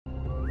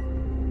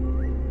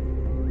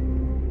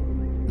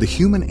The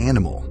human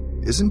animal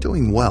isn't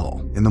doing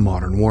well in the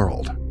modern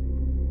world.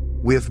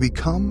 We have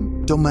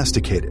become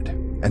domesticated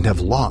and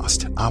have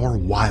lost our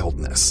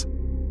wildness.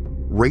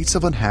 Rates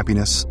of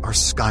unhappiness are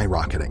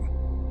skyrocketing.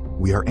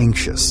 We are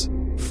anxious,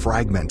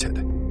 fragmented,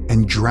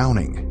 and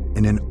drowning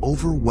in an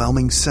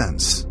overwhelming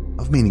sense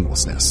of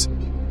meaninglessness.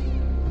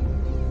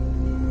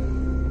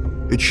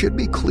 It should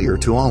be clear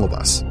to all of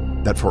us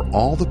that for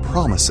all the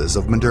promises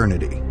of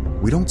modernity,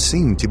 we don't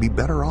seem to be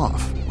better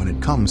off when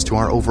it comes to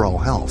our overall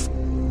health.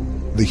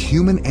 The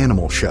Human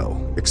Animal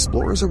Show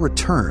explores a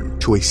return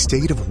to a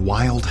state of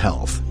wild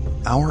health,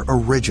 our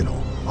original,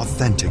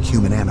 authentic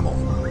human animal.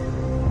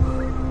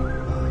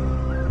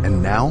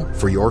 And now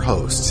for your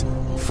hosts,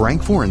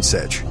 Frank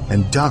Forensich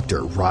and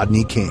Dr.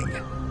 Rodney King.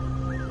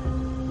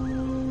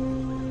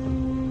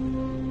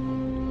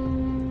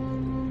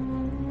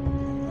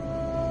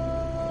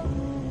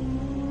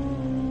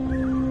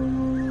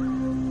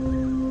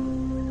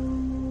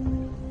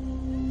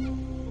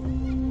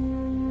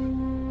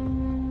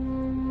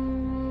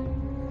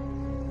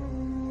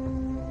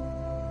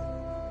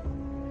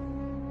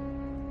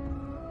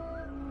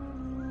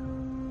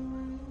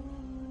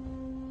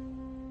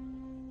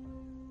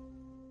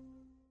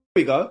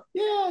 We go.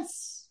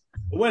 Yes.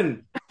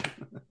 Win.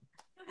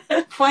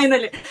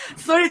 Finally.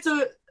 Sorry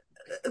to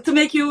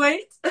make you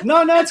wait.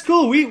 No, it's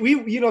cool. We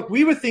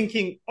were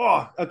thinking,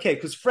 okay,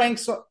 because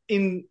Frank's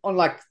on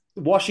like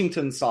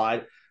Washington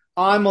side,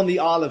 I'm on the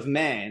Isle of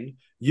Man,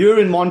 you're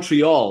in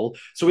Montreal.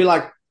 So we're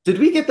like, did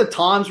we get the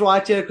times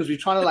right here? Because we're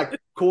trying to like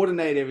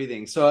coordinate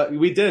everything. So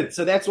we did.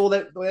 So that's all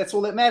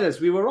that matters.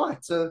 We were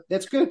right. So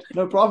that's good.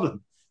 No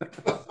problem.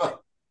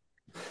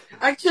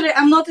 Actually,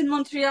 I'm not in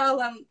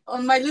Montreal. I'm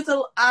on my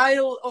little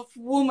Isle of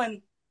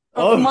Woman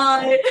of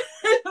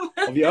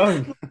your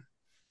own.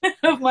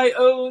 Of my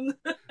own.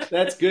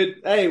 That's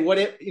good. Hey,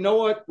 you know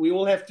what? We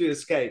all have to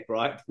escape,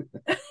 right?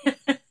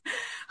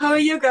 How are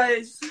you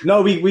guys?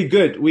 No, we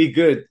good. We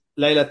good.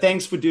 Layla,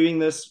 thanks for doing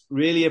this.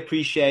 Really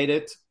appreciate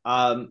it.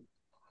 As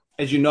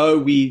you know,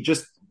 we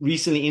just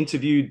recently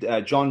interviewed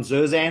John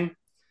Zerzan,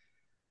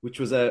 which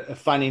was a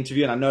fun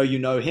interview, and I know you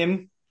know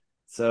him.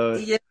 So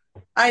yeah.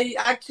 I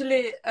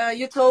actually,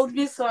 you told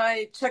me, so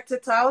I checked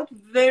it out.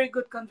 Very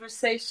good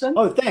conversation.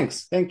 Oh,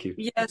 thanks. Thank you.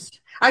 Yes.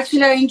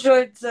 Actually, I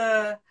enjoyed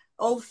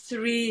all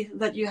three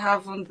that you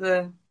have on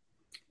the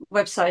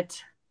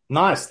website.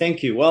 Nice.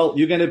 Thank you. Well,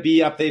 you're going to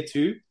be up there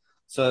too.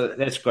 So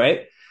that's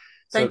great.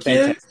 Thank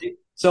you.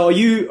 So are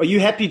you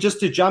happy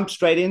just to jump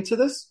straight into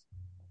this?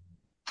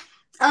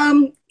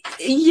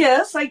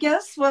 Yes, I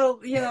guess. Well,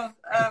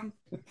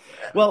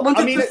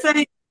 wanted to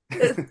say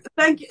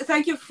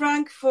thank you,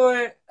 Frank,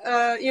 for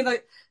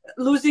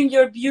losing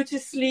your beauty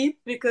sleep,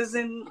 because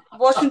in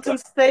Washington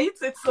State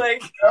it's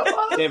like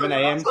 7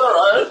 a.m. That's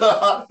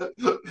all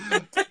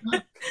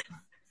right.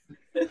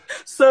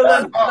 So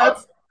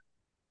that's.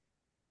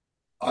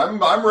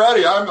 I'm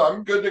ready.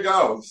 I'm good to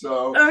go.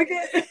 So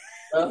okay.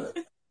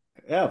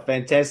 Yeah,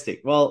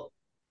 fantastic. Well,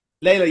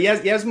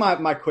 Layla, here's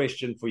my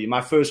question for you.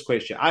 My first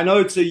question. I know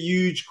it's a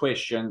huge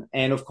question,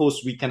 and of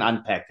course we can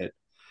unpack it.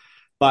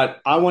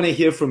 But I want to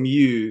hear from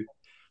you.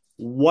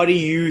 What do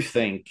you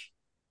think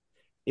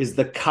is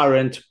the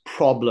current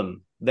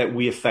problem that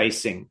we are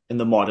facing in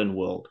the modern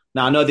world?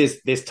 Now, I know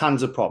there's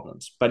tons of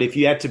problems, but if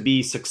you had to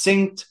be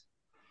succinct,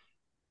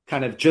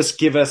 kind of just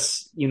give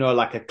us,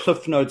 like a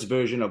Cliff Notes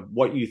version of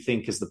what you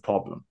think is the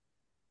problem.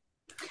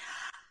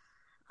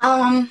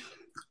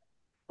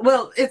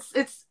 Well,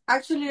 it's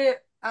actually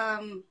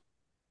the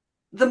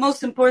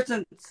most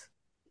important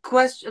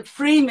question,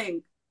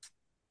 framing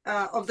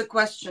of the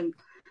question.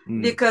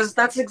 Because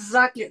that's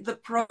exactly the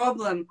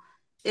problem,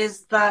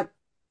 is that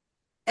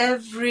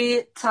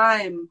every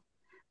time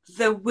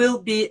there will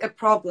be a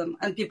problem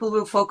and people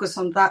will focus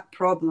on that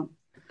problem.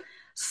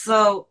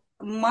 So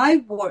my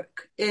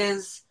work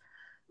is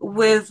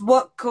with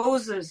what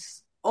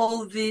causes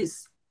all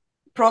these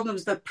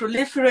problems that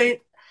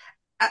proliferate.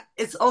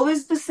 It's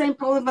always the same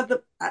problem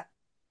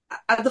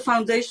at the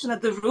foundation,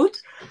 at the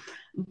root,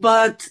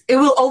 but it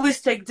will always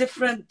take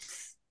different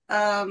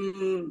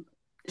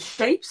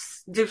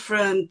shapes,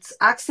 different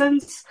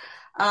accents,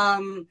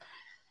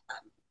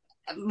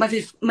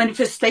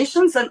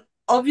 manifestations, and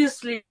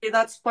obviously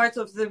that's part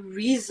of the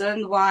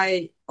reason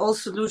why all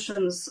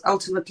solutions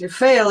ultimately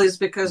fail, is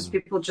because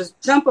people just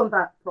jump on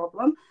that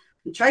problem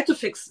and try to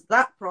fix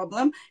that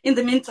problem. In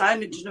the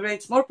meantime, it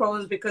generates more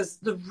problems because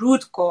the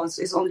root cause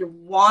is only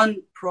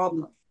one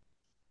problem.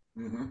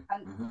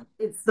 And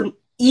it's the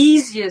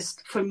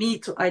easiest for me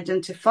to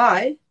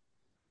identify.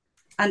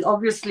 And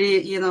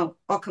obviously,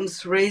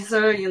 Occam's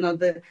razor,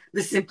 the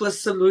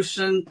simplest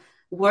solution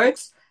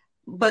works.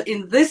 But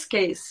in this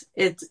case,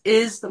 it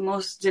is the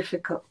most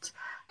difficult.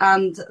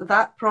 And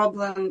that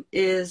problem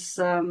is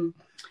the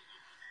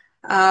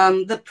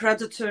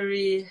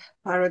predatory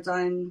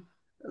paradigm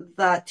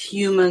that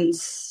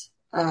humans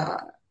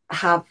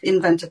have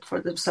invented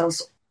for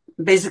themselves.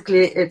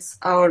 Basically, it's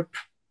our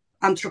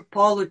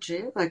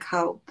anthropology, like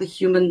how the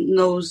human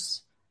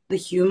knows the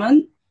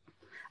human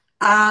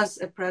as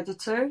a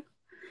predator,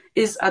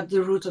 is at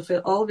the root of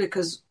it all,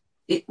 because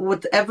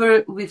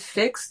whatever we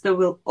fix, there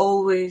will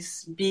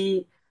always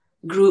be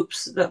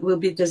groups that will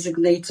be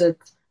designated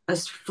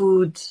as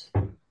food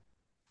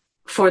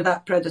for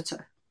that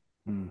predator.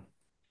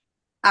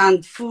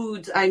 And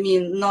food, I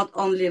mean, not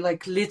only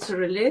like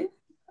literally,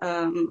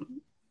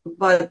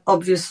 but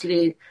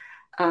obviously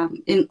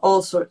in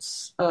all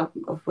sorts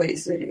of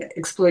ways.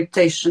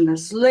 Exploitation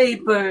as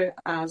labor,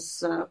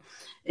 as,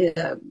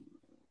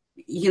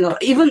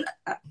 even,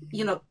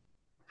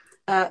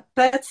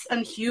 pets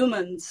and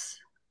humans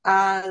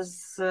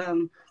as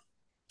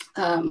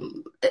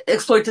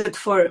exploited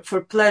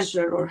for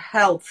pleasure or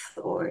health,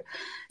 or,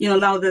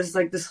 now there's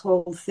like this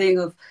whole thing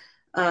of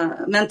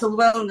mental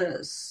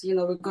wellness.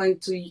 We're going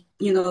to,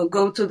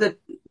 go to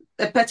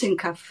a petting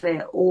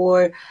cafe,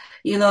 or,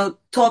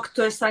 talk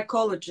to a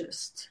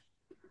psychologist.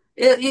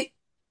 The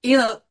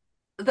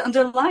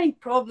underlying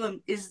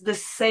problem is the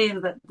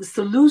same, that the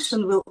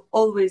solution will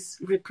always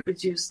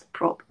reproduce the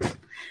problem.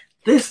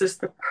 This is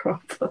the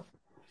problem.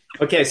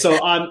 Okay, so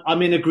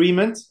I'm in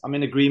agreement.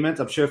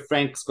 I'm sure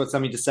Frank's got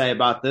something to say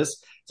about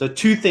this. So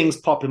two things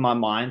pop in my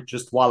mind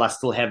just while I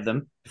still have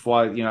them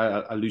before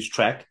I lose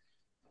track.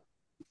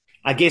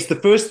 I guess the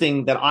first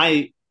thing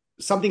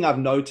something I've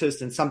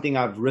noticed and something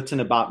I've written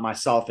about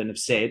myself and have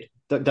said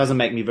that doesn't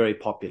make me very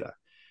popular.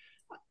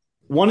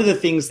 One of the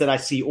things that I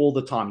see all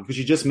the time, because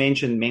you just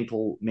mentioned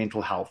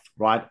mental health,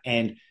 right?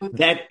 And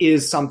that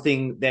is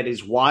something that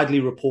is widely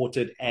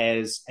reported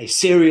as a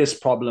serious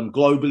problem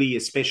globally,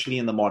 especially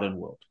in the modern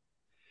world.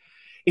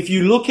 If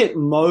you look at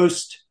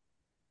most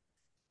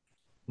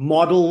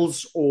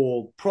models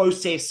or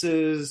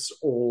processes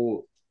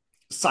or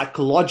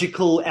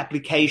psychological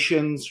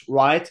applications,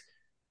 right,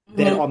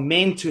 that are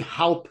meant to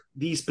help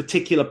these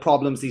particular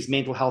problems, these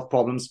mental health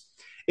problems,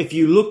 if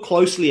you look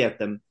closely at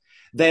them,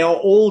 they are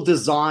all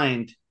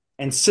designed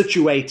and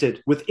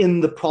situated within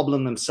the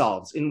problem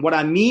themselves. And what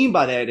I mean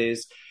by that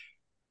is,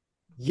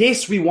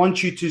 yes, we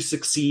want you to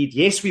succeed.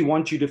 Yes, we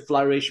want you to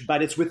flourish,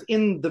 but it's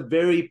within the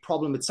very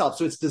problem itself.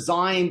 So it's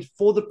designed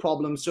for the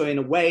problem. So in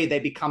a way, they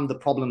become the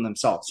problem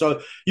themselves.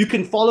 So you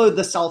can follow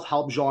the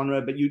self-help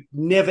genre, but you're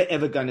never,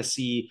 ever going to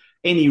see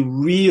any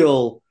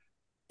real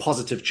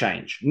positive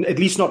change, at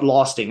least not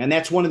lasting. And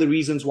that's one of the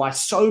reasons why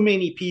so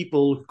many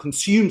people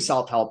consume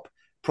self-help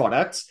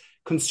products,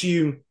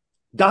 consume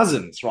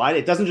dozens, right?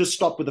 It doesn't just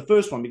stop with the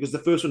first one, because the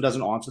first one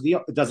doesn't answer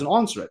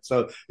it.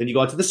 So then you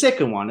go to the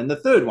second one and the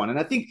third one. And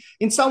I think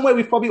in some way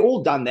we've probably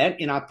all done that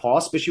in our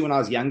past, especially when I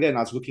was younger and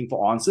I was looking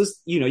for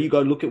answers. You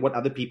go look at what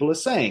other people are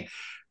saying.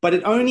 But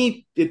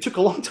it took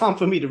a long time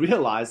for me to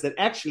realize that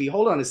actually,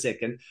 hold on a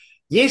second.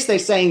 Yes, they're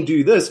saying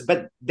do this,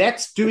 but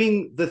that's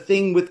doing the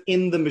thing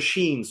within the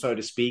machine, so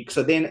to speak.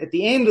 So then at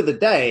the end of the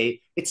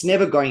day, it's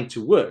never going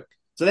to work.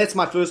 So that's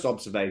my first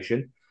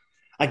observation.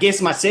 I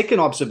guess my second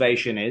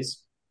observation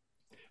is,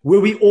 were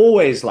we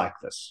always like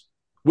this?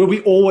 Were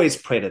we always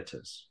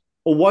predators?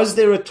 Or was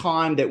there a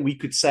time that we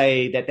could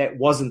say that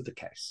wasn't the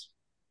case?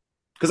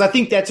 Because I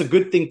think that's a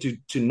good thing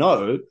to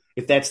know.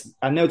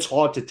 I know it's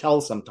hard to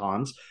tell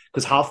sometimes,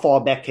 because how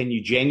far back can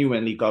you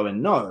genuinely go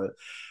and know?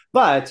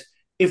 But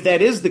if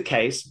that is the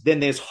case, then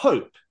there's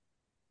hope.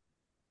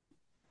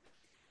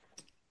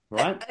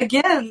 Right?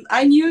 Again,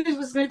 I knew it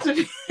was going to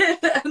be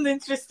an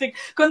interesting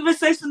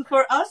conversation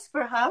for us,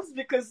 perhaps,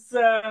 because,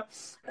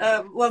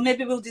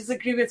 maybe we'll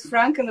disagree with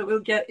Frank and it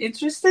will get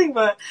interesting.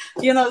 But,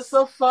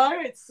 so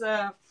far it's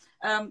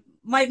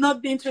might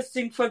not be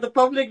interesting for the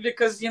public,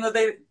 because,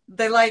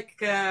 they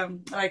like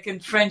in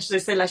French, they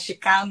say la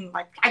chicane,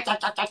 like,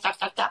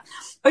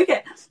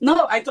 okay.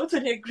 No, I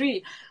totally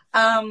agree.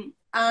 And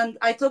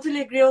I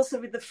totally agree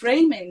also with the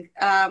framing,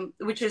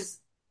 which is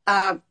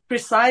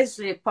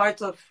precisely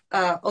part of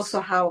also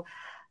how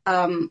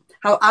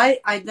I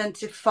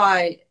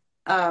identify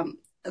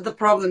the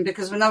problem,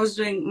 because when I was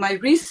doing my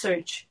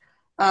research,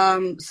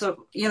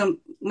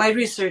 my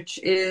research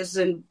is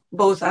in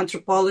both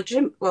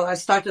anthropology. Well, I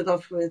started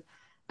off with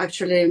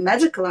actually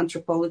medical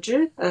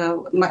anthropology.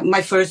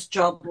 My first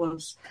job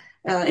was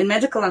in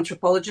medical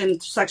anthropology,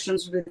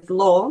 intersections with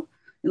law,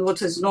 and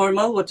what is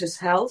normal, what is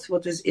health,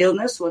 what is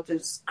illness, what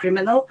is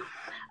criminal,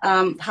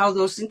 how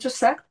those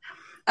intersect.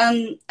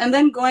 And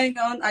then going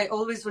on, I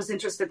always was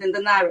interested in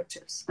the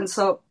narratives. And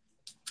so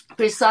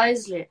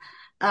precisely,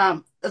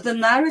 the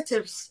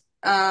narratives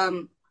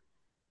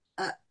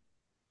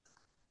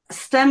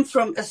stem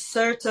from a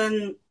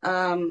certain,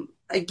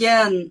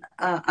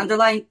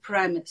 underlying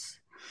premise.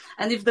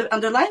 And if the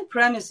underlying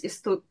premise is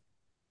to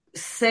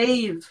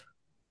save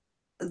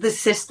the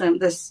system,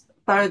 this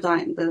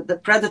paradigm, the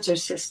predator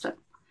system,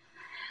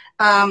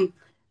 no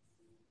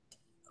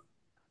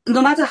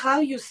matter how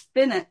you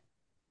spin it,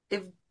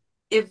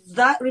 if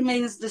that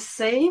remains the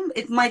same,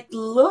 it might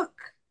look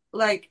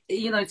like,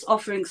 it's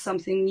offering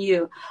something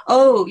new.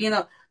 Oh,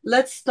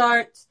 let's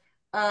start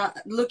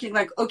looking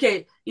like,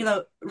 okay,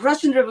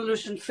 Russian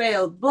Revolution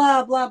failed,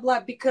 blah, blah, blah,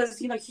 because,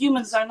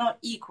 humans are not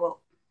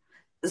equal.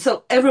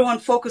 So everyone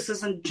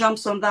focuses and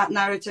jumps on that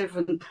narrative,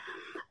 and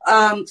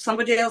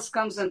somebody else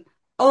comes and,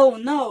 oh,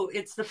 no,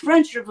 it's the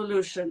French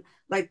Revolution.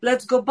 Like,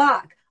 let's go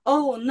back.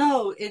 Oh,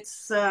 no,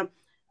 it's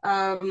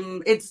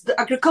It's the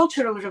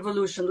agricultural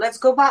revolution. Let's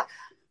go back.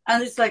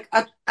 And it's like,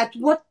 at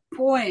what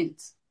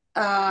point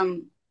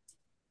do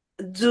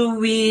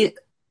we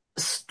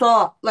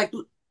stop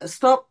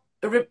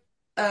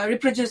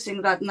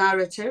reproducing that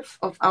narrative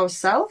of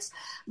ourselves?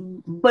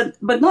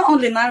 But not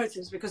only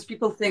narratives, because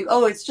people think,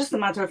 oh, it's just a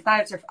matter of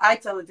narrative. I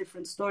tell a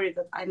different story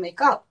that I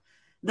make up,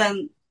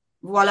 then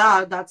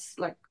voila, that's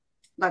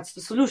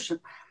the solution.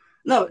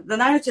 No, the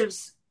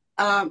narratives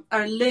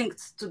are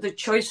linked to the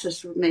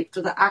choices we make,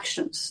 to the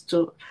actions,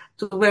 to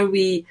where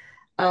we,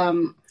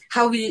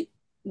 how we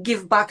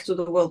give back to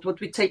the world, what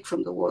we take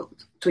from the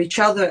world, to each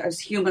other as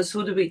humans.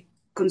 Who do we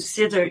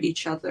consider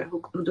each other?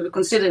 Who do we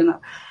consider in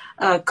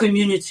a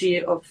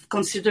community of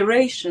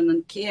consideration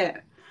and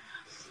care?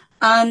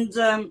 And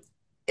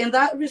in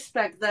that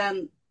respect,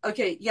 then,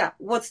 okay, yeah,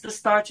 what's the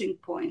starting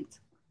point?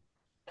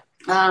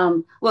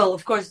 Well,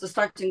 of course, the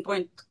starting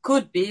point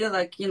could be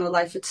like,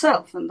 life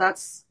itself. And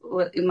that's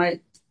what in my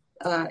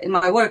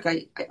work,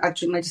 I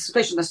actually, my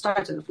dissertation, I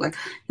started with like,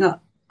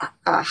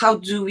 how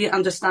do we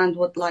understand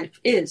what life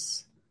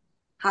is?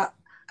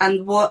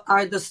 And what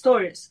are the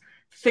stories,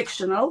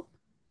 fictional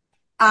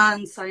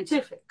and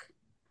scientific,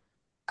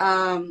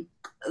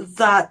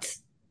 that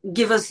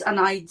give us an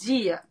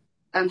idea,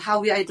 and how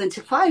we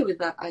identify with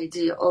that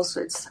idea.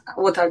 Also, it's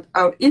what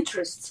our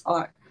interests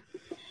are.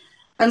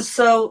 And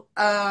so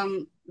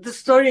the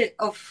story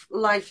of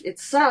life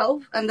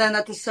itself, and then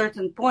at a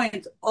certain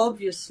point,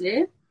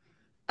 obviously,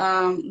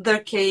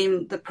 there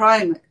came the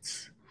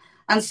primates.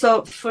 And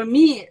so for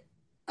me,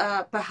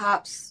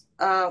 perhaps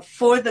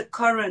for the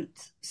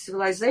current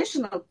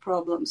civilizational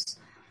problems,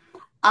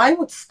 I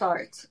would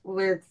start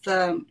with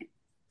the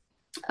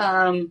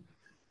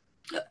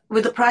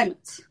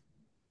primates,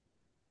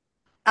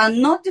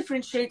 and not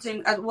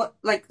differentiating at what,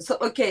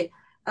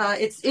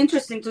 it's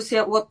interesting to see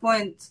at what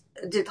point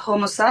did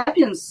Homo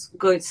sapiens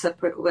go its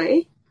separate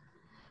way,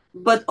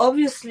 but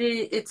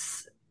obviously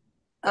it's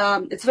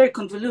very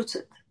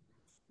convoluted,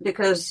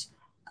 because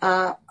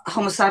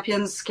Homo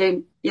sapiens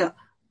came,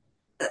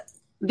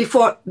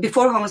 before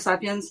Homo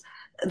sapiens,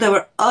 there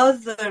were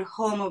other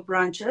Homo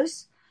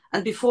branches,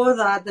 and before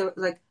that,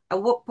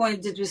 at what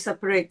point did we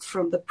separate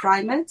from the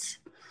primates?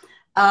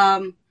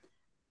 And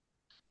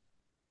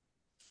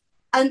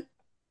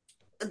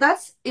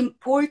that's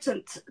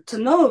important to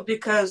know,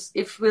 because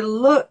if we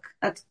look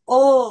at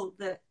all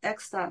the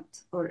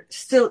extant or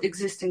still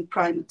existing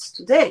primates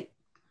today,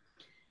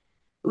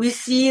 we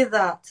see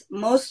that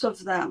most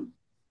of them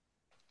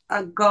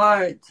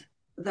guard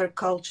their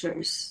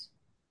cultures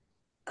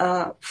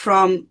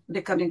from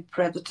becoming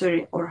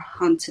predatory or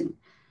hunting.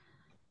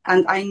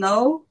 And I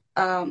know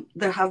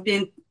there have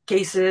been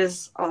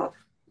cases of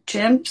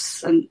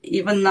chimps, and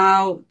even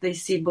now they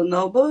see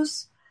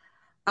bonobos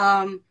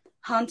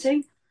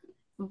hunting.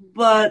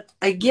 But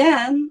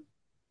again,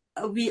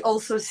 we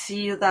also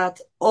see that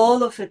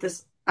all of it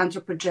is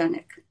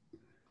anthropogenic.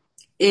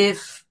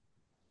 If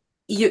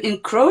you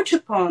encroach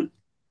upon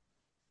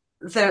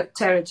their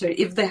territory,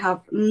 if they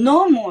have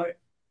no more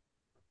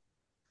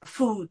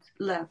food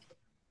left,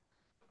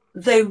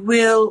 they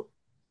will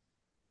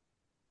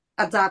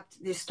adapt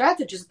these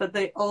strategies, but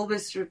they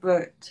always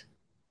revert.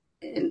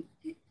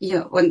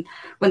 When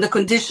the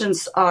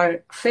conditions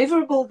are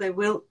favorable, they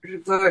will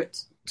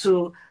revert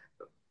to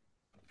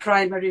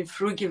primary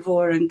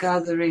frugivore and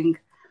gathering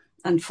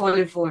and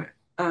folivore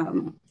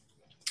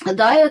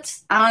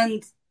diets,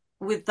 and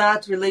with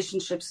that,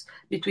 relationships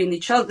between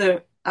each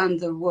other and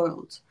the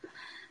world.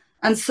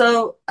 And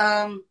so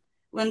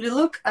when we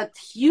look at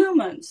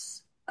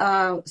humans,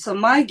 so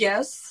my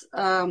guess,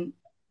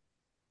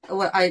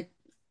 what I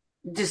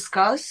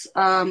discuss,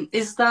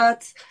 is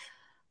that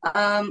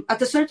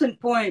at a certain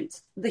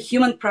point, the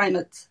human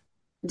primate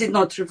did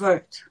not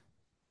revert.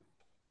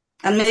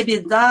 And maybe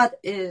that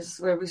is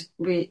where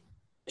we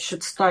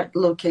should start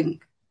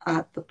looking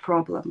at the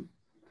problem.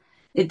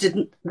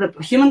 The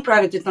human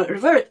primate did not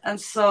revert. And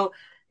so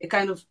it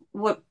kind of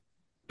what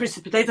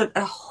precipitated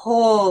a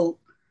whole,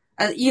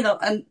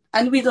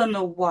 and we don't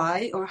know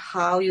why or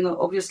how,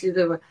 obviously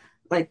there were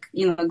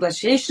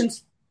glaciation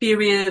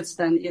periods,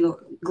 then,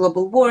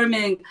 global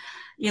warming,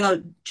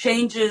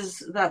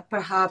 changes that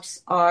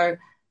perhaps are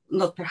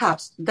not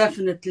perhaps,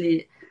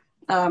 definitely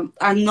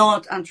are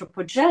not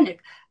anthropogenic,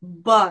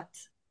 but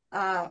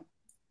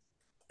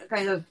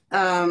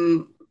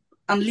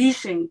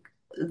unleashing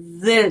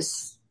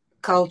this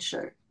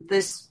culture,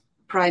 this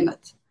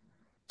primate,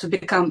 to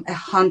become a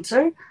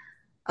hunter,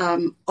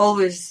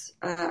 always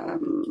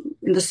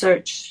in the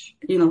search,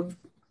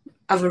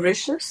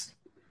 avaricious,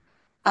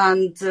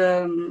 and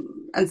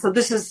so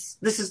this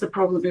is the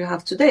problem you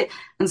have today.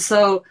 And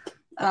so,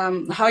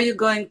 how are you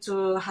going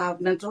to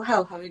have mental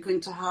health? How are you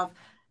going to have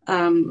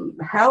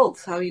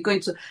health? How are you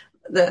going to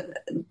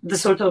the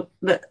sort of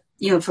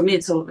for me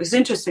it's always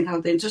interesting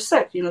how they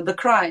intersect. The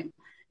crime,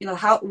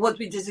 what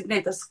we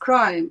designate as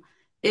crime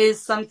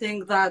is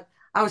something that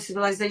our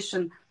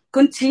civilization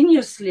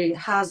continuously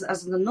has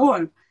as the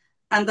norm,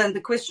 and then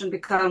the question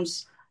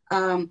becomes,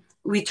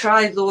 we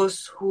try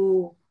those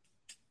who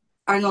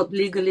are not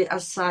legally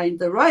assigned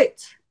the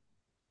right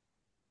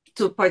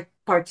to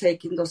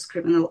partake in those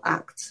criminal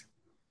acts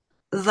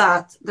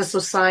that the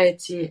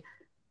society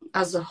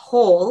as a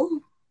whole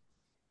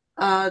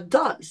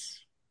does.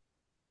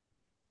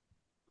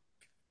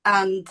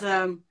 And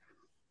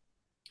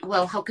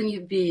well, how can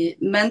you be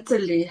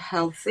mentally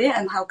healthy,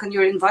 and how can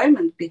your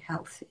environment be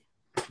healthy?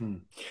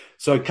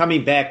 So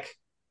coming back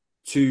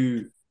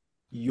to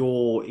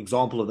your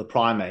example of the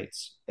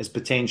primates as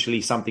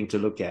potentially something to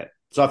look at.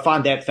 So I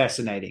find that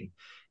fascinating,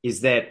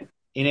 is that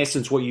in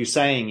essence what you're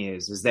saying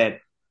is that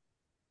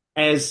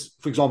as,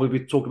 for example,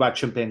 we talk about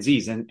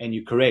chimpanzees, and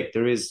you're correct,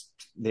 there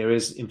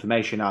is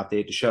information out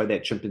there to show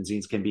that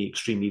chimpanzees can be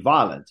extremely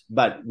violent,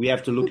 but we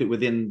have to look at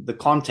within the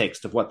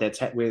context of what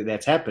where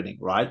that's happening,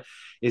 right?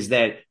 Is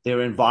that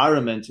their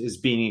environment is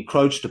being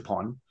encroached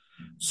upon,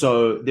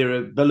 so their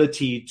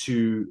ability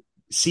to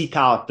seek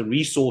out the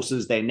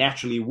resources they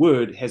naturally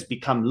would has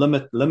become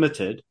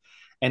limited.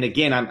 And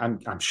again,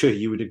 I'm sure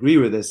you would agree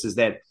with this, is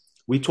that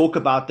we talk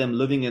about them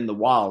living in the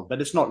wild,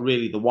 but it's not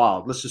really the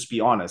wild. Let's just be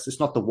honest. It's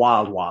not the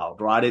wild,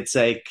 right? It's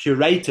a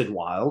curated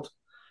wild,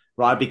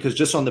 right? Because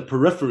just on the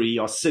periphery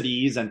are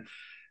cities and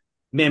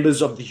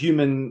members of the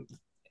human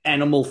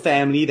animal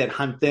family that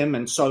hunt them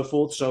and so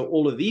forth. So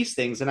all of these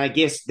things. And I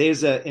guess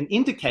there's an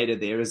indicator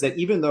there, is that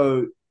even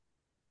though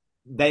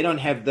they don't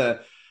have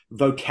the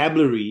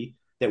vocabulary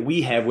that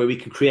we have, where we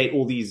can create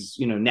all these,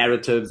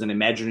 narratives and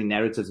imaginary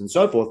narratives and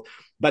so forth,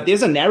 but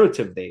there's a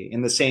narrative there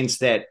in the sense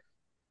that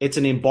it's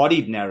an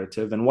embodied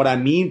narrative. And what I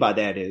mean by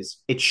that is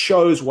it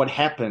shows what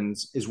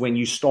happens is when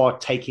you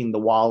start taking the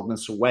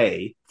wildness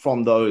away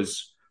from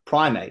those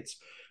primates,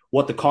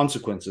 what the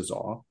consequences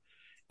are.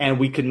 And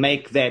we can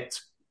make that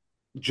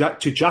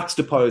to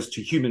juxtapose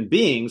to human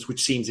beings,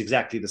 which seems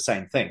exactly the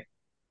same thing,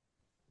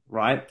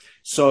 right?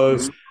 So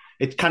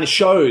it kind of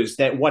shows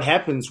that what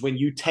happens when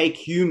you take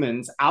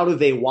humans out of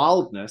their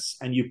wildness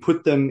and you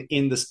put them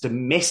in this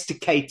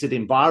domesticated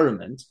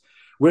environment,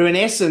 where in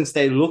essence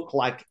they look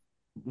like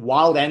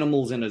wild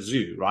animals in a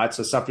zoo, right?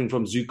 So suffering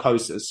from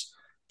zoochosis,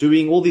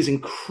 doing all these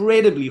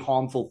incredibly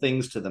harmful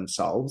things to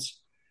themselves.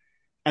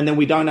 And then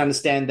we don't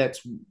understand that's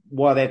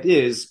what that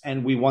is,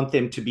 and we want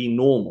them to be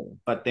normal.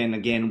 But then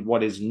again,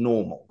 what is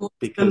normal?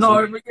 Because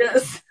normal,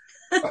 yes.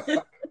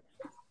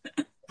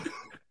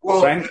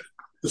 Well, Frank?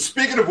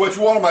 Speaking of which,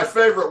 one of my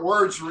favorite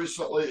words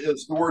recently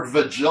is the word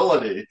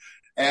vigility,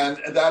 and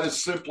that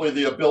is simply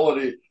the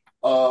ability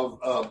of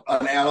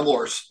an animal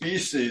or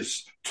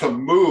species to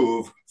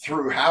move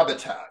through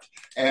habitat.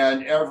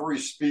 And every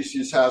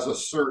species has a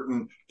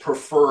certain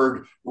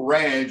preferred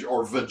range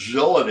or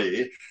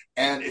vigility.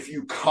 And if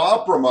you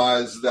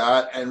compromise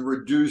that and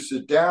reduce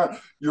it down,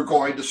 you're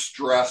going to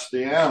stress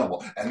the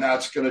animal, and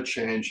that's going to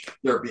change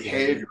their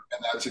behavior.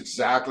 And that's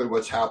exactly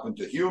what's happened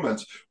to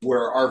humans,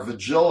 where our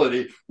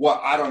vigility,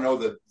 I don't know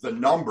the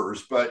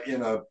numbers, but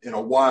in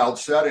a wild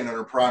setting, in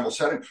a primal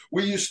setting,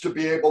 we used to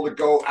be able to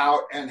go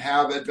out and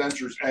have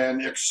adventures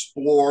and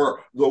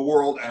explore the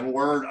world and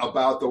learn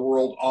about the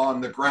world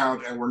on the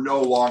ground, and we're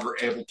no longer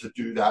able to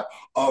do that.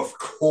 Of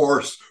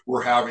course,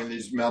 we're having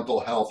these mental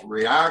health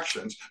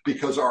reactions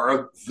because our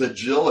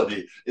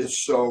vigility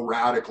is so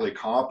radically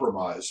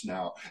compromised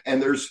now.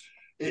 And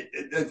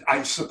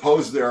I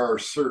suppose there are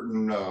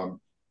certain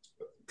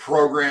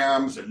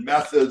programs and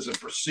methods and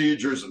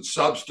procedures and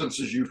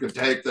substances you can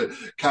take that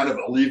kind of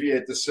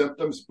alleviate the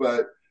symptoms,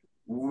 but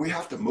we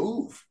have to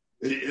move.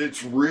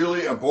 It's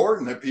really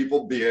important that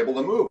people be able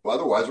to move.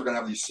 Otherwise, we're going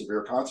to have these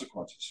severe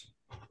consequences.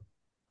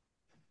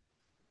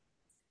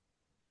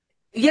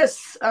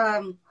 Yes,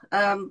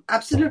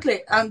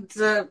 absolutely. And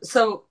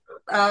so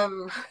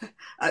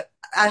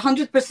I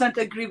 100%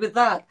 agree with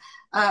that.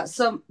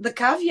 So the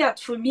caveat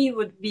for me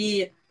would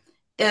be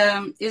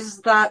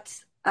is that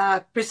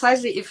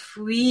precisely if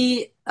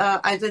we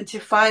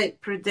identify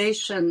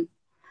predation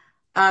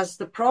as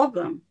the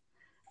problem,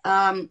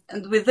 and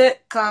with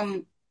it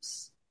comes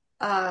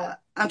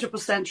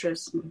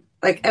anthropocentrism,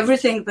 like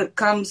everything that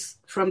comes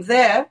from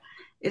there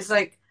is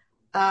like,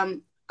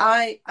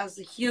 I, as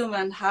a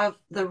human, have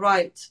the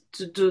right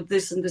to do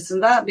this and this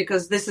and that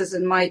because this is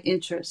in my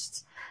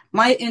interests.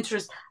 My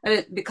interests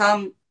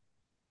become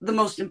the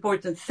most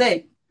important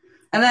thing.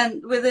 And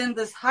then within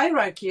this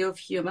hierarchy of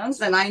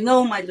humans, and I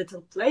know my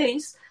little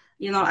place,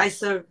 I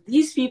serve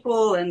these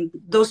people and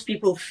those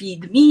people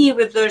feed me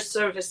with their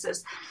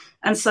services.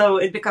 And so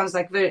it becomes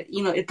like very,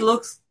 it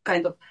looks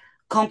kind of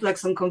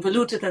complex and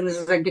convoluted. And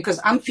it's like,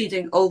 because I'm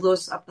feeding all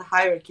those up the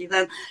hierarchy,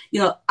 then,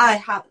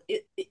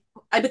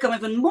 I become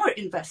even more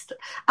invested.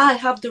 I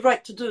have the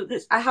right to do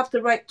this. I have the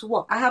right to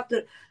walk. I have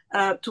the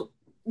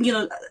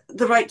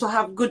the right to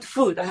have good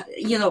food.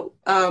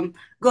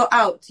 Go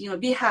out.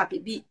 Be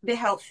happy. Be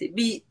healthy.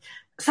 Be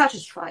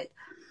satisfied.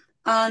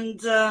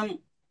 And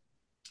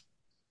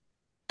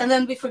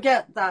then we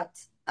forget that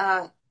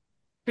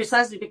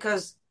precisely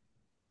because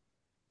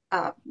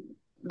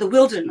the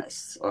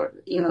wilderness, or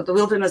the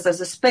wilderness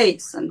as a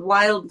space, and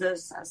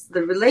wildness as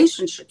the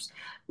relationships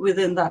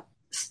within that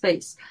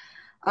space,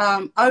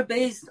 are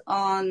based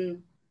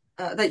on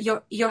that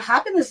your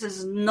happiness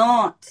is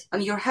not,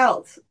 and your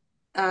health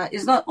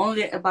is not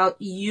only about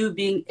you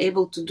being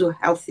able to do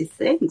healthy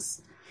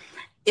things.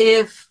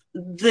 If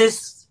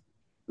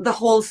the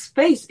whole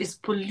space is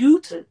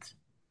polluted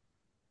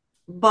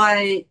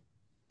by,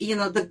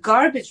 the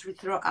garbage we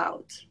throw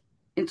out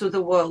into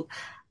the world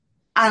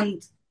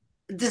and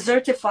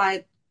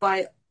desertified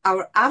by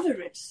our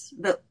avarice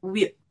that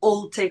we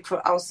all take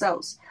for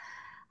ourselves,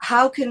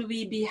 how can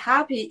we be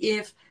happy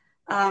if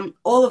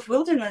all of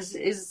wilderness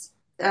is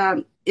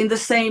in the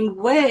same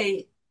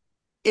way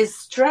is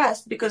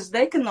stressed because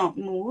they cannot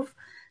move,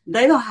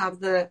 they don't have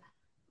the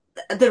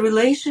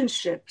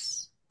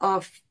relationships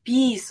of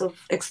peace, of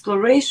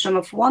exploration,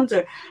 of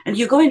wonder. And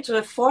you go into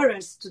a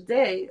forest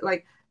today,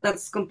 like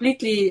that's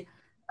completely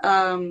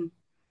kind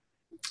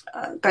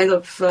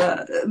of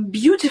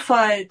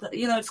beautified,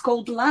 it's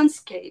called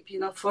landscape,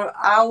 for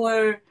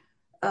our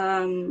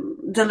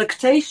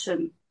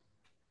delectation.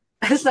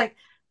 It's like,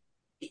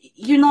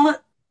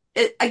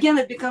 again,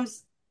 it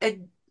becomes a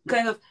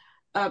kind of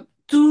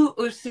 2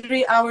 or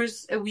 3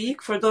 hours a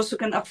week for those who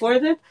can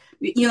afford it.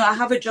 I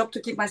have a job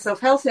to keep myself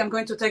healthy. I'm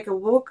going to take a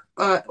walk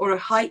or a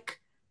hike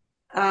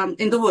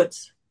in the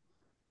woods.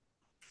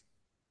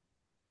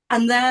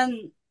 And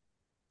then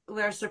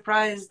we are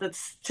surprised that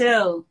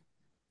still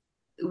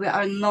we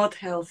are not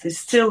healthy.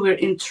 Still we're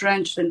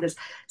entrenched in this.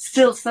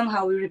 Still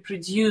somehow we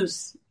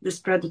reproduce this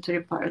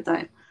predatory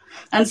paradigm.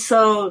 And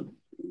so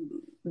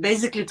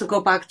basically to go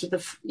back to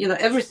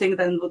everything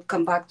then would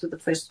come back to the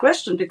first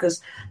question,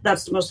 because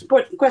that's the most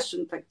important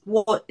question, like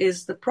what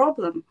is the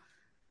problem?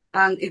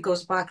 And it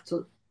goes back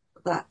to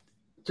that.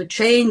 To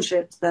change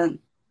it, then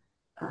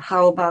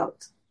how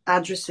about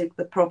addressing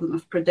the problem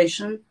of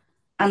predation,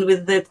 and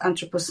with that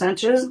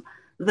anthropocentrism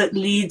that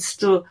leads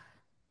to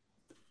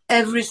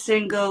every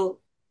single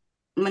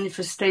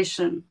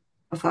manifestation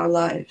of our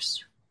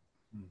lives.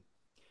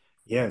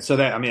 Yeah, so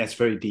that's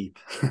very deep.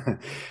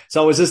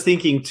 So I was just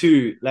thinking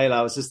too,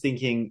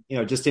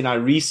 Layla, just in our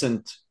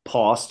recent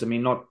past,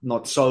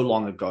 not so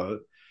long ago,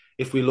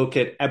 if we look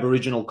at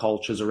Aboriginal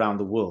cultures around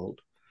the world,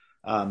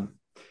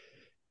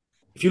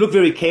 if you look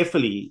very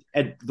carefully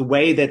at the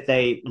way that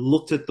they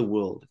looked at the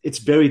world, it's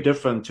very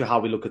different to how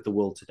we look at the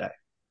world today.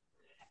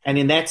 And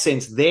in that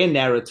sense, their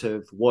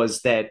narrative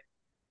was that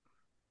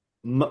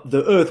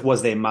the earth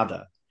was their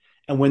mother.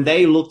 And when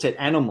they looked at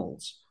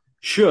animals,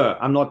 sure,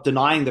 I'm not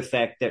denying the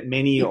fact that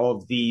many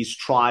of these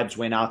tribes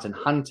went out and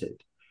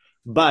hunted,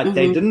 but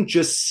they didn't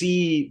just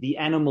see the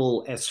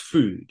animal as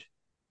food,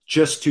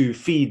 just to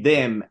feed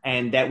them,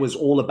 and that was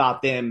all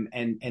about them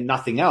and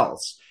nothing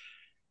else.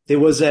 There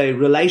was a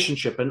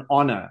relationship, an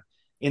honor,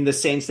 in the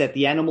sense that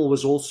the animal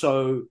was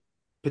also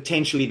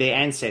potentially their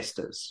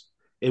ancestors.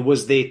 It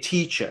was their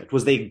teacher. It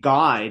was their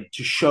guide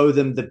to show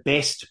them the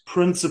best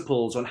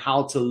principles on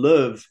how to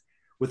live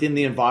within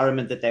the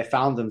environment that they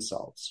found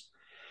themselves.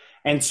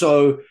 And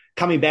so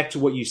coming back to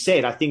what you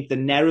said, I think the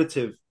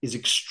narrative is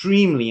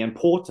extremely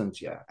important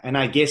here. And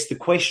I guess the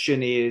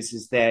question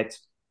is that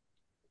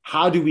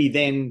how do we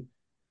then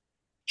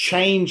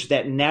change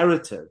that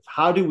narrative?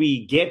 How do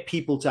we get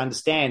people to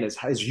understand,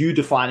 as you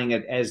defining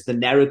it, as the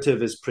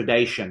narrative is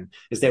predation,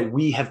 is that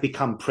we have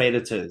become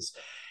predators?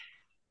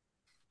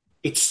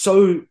 It's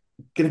going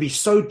to be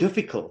so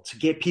difficult to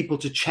get people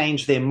to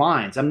change their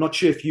minds. I'm not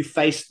sure if you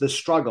faced the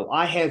struggle.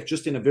 I have,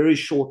 just in a very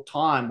short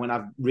time when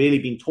I've really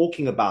been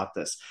talking about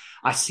this.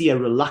 I see a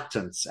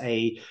reluctance,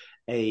 there's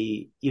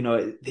a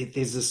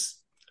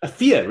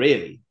fear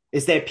really,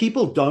 is that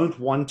people don't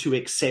want to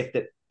accept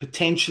that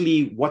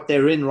potentially what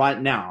they're in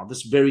right now,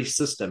 this very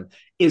system,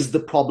 is the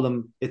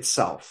problem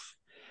itself.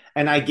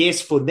 And I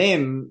guess for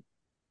them,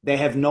 they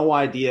have no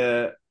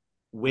idea,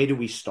 where do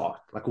we start?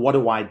 Like, what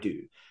do I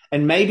do?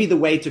 And maybe the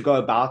way to go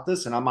about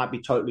this, and I might be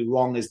totally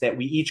wrong, is that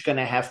we're each going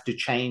to have to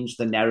change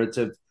the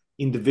narrative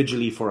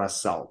individually for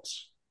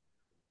ourselves.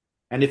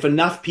 And if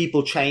enough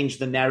people change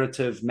the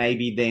narrative,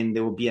 maybe then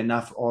there will be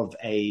enough of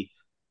a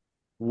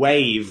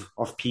wave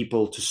of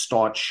people to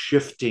start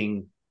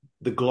shifting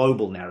the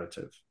global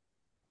narrative.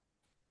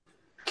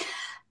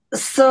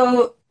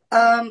 So,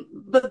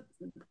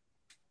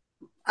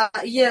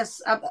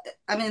 yes,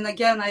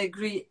 again, I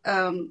agree.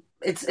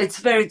 It's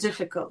very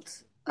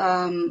difficult.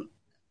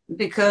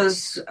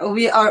 Because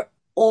we are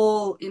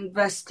all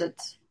invested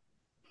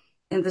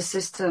in the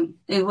system,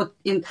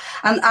 and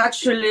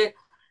actually,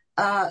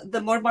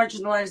 the more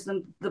marginalized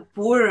and the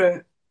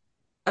poorer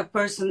a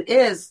person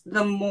is,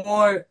 the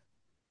more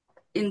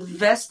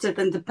invested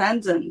and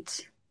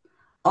dependent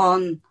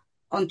on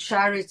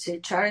charity.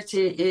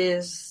 Charity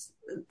is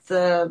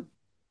the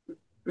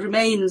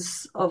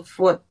remains of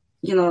what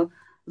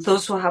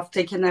those who have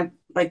taken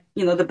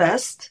the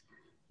best,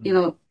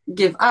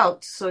 give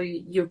out. So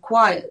you're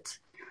quiet.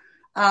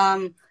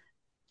 All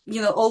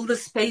the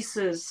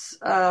spaces,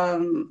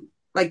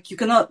 you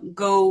cannot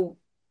go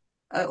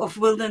of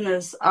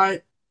wilderness, are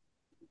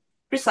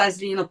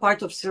precisely,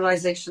 part of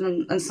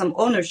civilization and some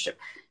ownership.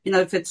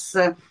 If it's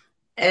a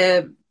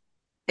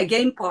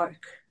game park,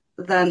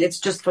 then it's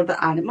just for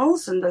the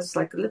animals, and there's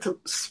like a little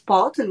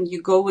spot, and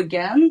you go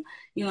again,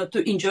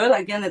 to enjoy it.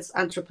 Again, it's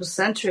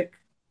anthropocentric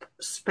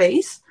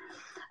space.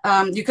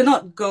 You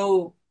cannot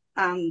go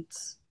and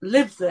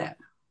live there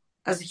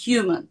as a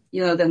human,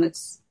 then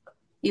it's,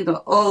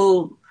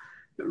 all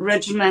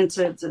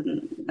regimented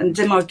and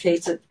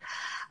demarcated.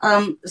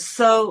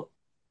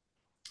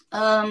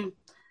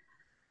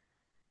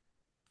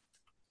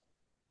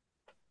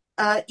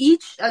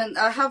 Each, and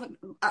I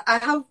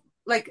have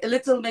like a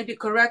little maybe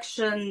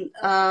correction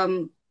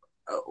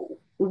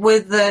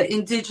with the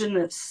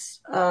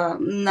indigenous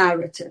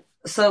narrative.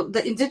 So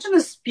the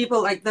indigenous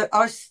people, like, there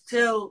are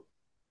still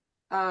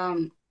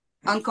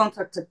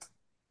uncontacted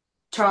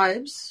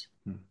tribes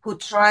who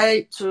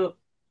try to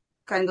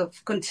kind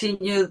of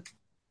continue,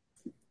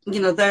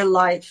 their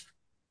life,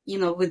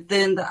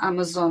 within the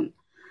Amazon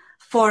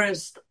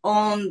forest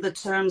on the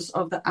terms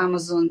of the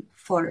Amazon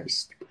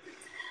forest.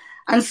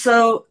 And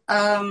so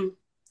to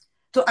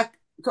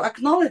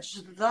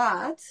acknowledge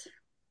that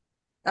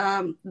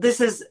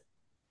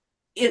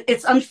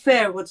it's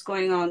unfair what's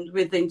going on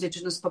with the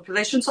indigenous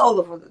populations all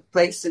over the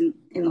place, in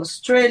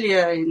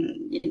Australia,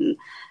 in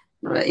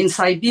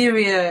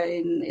Siberia,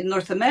 in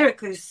North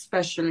America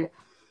especially,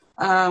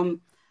 or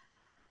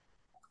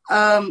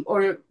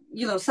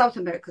South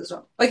America as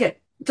well. Okay,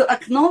 to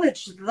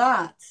acknowledge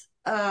that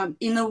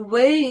in a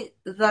way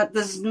that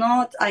does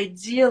not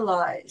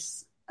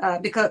idealize,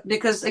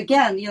 because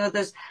again,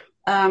 there's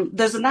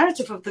a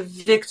narrative of the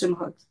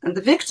victimhood, and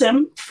the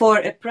victim for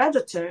a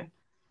predator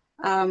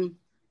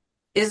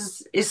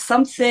is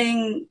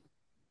something.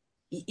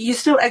 You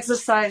still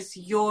exercise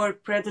your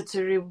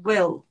predatory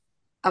will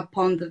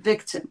upon the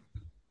victim.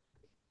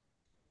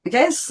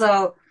 Okay,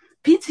 so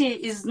pity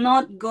is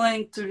not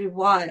going to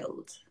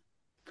rewild.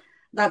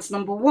 That's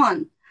number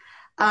one.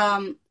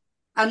 And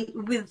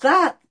with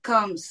that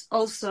comes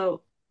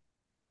also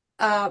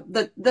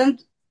that then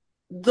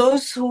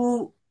those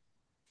who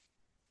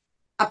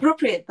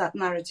appropriate that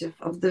narrative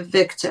of the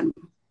victim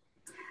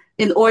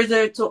in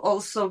order to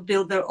also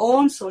build their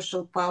own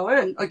social power.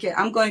 And okay,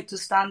 I'm going to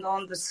stand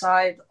on the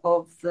side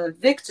of the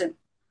victim.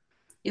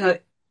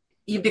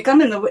 You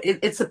become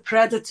it's a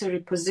predatory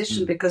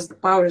position because the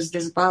power is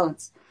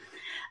disbalanced.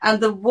 And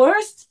the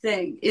worst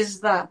thing is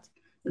that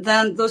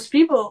then those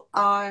people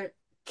are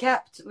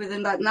kept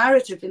within that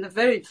narrative in a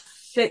very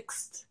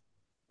fixed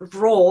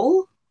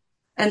role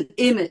and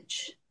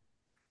image.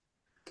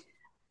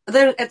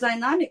 They're a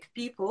dynamic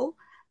people,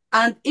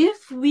 and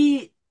if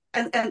we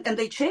and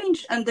they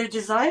change, and their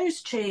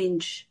desires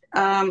change,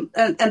 and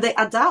they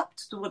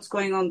adapt to what's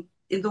going on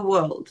in the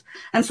world,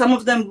 and some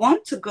of them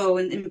want to go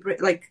and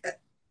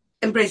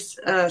embrace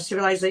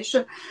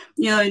civilization.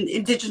 In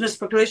indigenous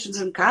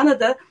populations in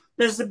Canada,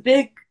 there's a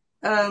big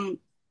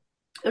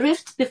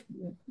rift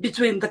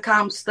between the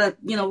camps that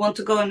want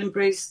to go and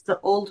embrace the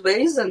old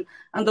ways, and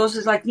those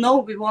is like, no,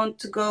 we want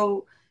to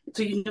go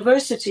to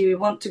university, we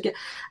want to get,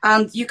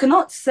 and you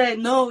cannot say,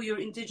 no, you're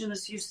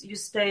indigenous, you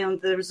stay on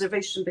the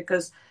reservation,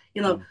 because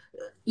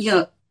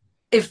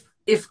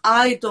if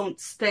I don't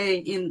stay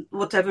in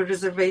whatever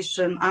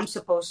reservation I'm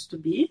supposed to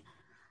be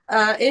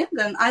in,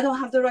 then I don't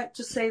have the right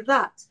to say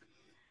that.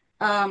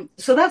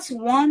 So that's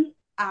one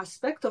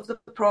aspect of the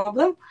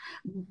problem.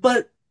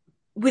 But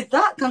with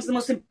that comes the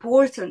most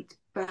important,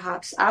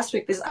 perhaps,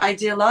 aspect, is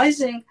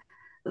idealizing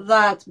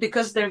that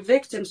because they're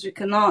victims, we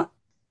cannot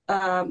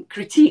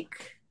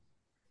critique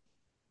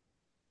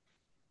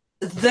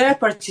their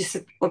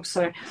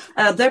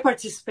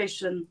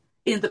participation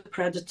in the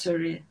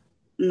predatory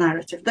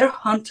narrative. They're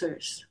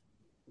hunters.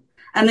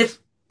 And if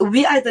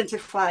we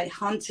identify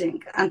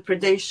hunting and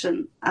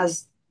predation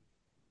as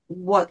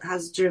what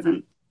has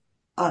driven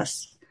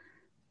us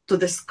to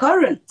this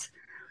current,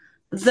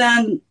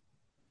 then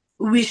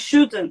we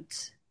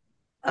shouldn't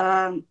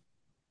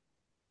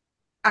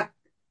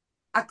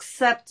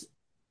accept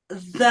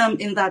them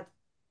in that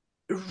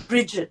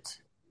rigid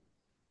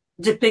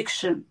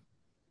depiction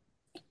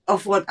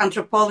of what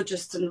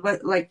anthropologists and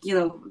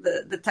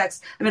the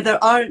text. I mean,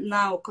 there are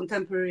now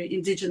contemporary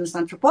indigenous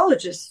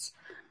anthropologists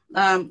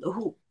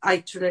who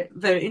actually,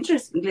 very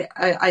interestingly,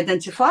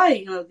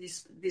 identify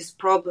these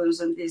problems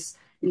and these,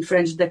 in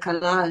French,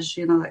 décalage,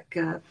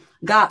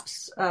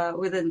 gaps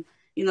within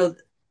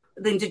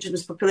the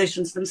indigenous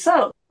populations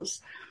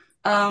themselves.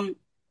 But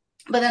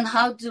then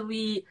how do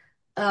we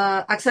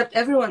accept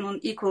everyone on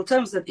equal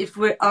terms, that if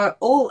we are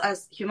all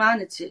as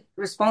humanity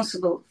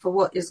responsible for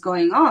what is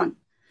going on,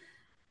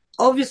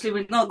 obviously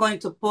we're not going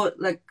to put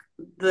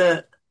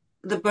the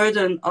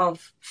burden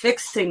of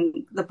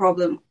fixing the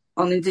problem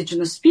on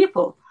indigenous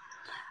people,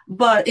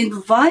 but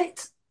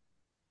invite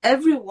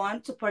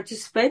everyone to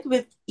participate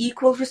with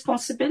equal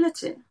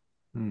responsibility.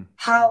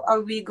 How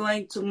are we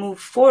going to move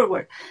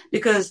forward?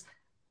 Because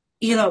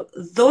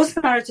those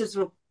narratives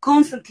will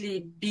constantly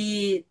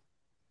be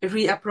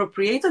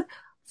reappropriated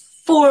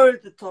for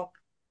the top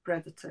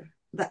predator,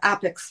 the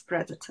apex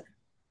predator.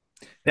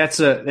 That's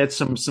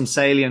some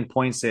salient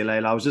points there,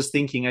 Layla. I was just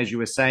thinking as you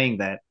were saying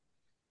that,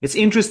 it's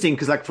interesting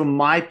because, from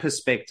my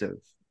perspective,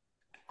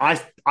 I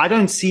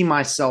don't see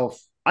myself.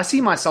 I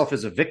see myself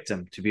as a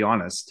victim, to be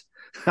honest.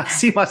 I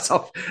see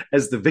myself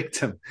as the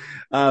victim.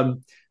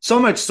 So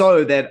much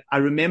so that I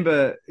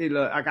remember,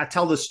 I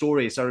tell this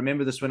story. So I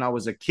remember this when I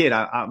was a kid.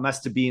 I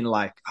must have been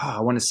like,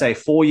 I want to say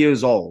 4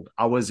 years old.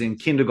 I was in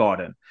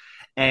kindergarten.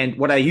 And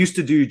what I used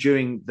to do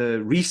during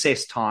the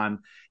recess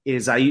time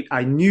is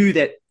I knew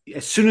that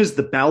as soon as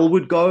the bell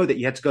would go, that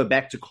you had to go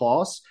back to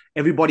class,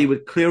 everybody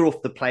would clear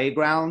off the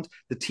playground,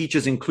 the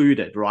teachers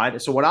included,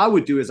 right? So what I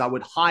would do is I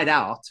would hide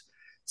out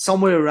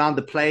somewhere around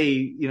the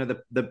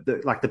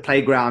the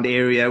playground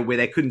area where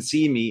they couldn't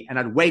see me. And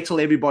I'd wait till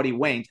everybody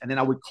went. And then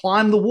I would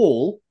climb the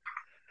wall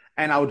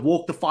and I would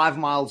walk the 5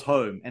 miles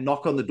home and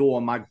knock on the door.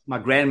 And my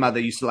grandmother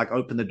used to like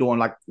open the door and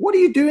like, what are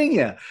you doing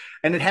here?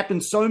 And it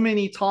happened so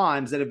many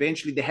times that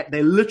eventually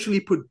they literally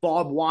put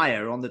barbed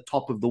wire on the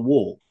top of the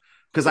wall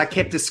because I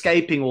kept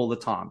escaping all the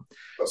time.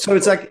 So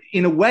it's like,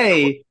 in a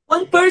way,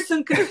 one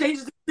person could change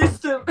the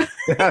system.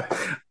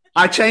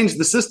 I changed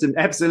the system.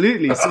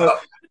 Absolutely.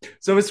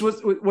 So it's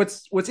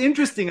what's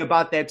interesting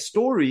about that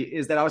story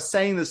is that I was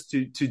saying this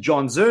to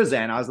John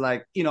Zerzan. I was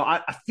like,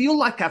 I feel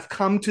like I've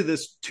come to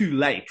this too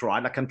late,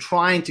 right? Like I'm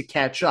trying to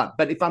catch up.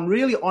 But if I'm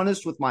really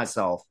honest with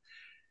myself,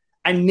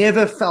 I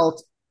never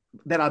felt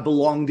that I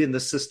belonged in the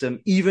system,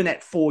 even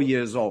at 4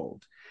 years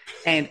old.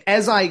 And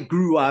as I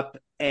grew up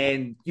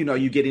and,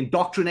 you get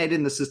indoctrinated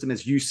in the system,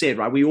 as you said,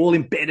 right? We're all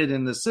embedded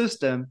in the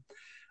system.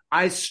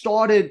 I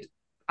started,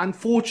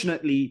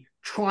 unfortunately,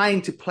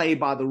 trying to play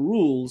by the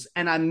rules,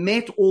 and I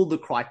met all the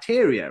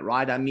criteria,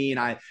 right? I mean,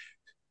 I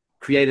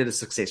created a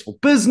successful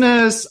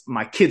business.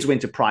 My kids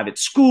went to private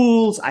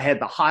schools. I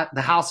had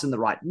the house in the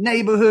right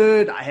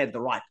neighborhood. I had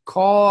the right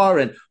car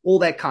and all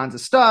that kinds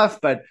of stuff.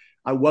 But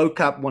I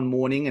woke up one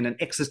morning in an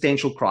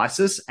existential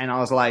crisis, and I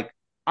was like,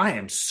 I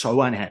am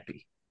so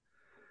unhappy.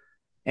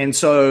 And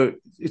so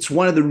it's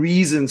one of the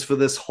reasons for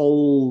this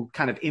whole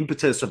kind of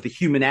impetus of the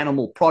Human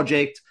Animal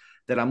Project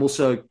that I'm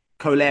also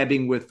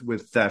collabing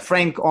with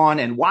Frank on,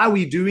 and why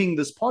we're doing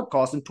this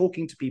podcast and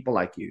talking to people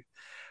like you,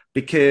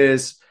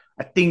 because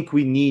I think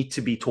we need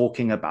to be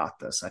talking about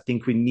this. I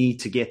think we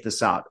need to get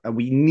this out.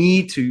 We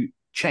need to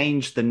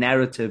change the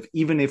narrative,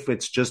 even if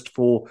it's just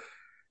for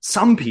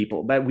some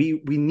people, but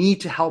we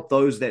need to help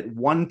those that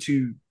want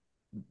to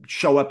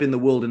show up in the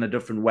world in a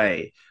different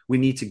way. We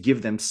need to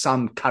give them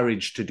some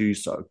courage to do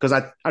so, because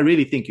I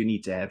really think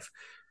you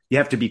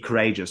have to be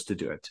courageous to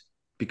do it,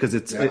 because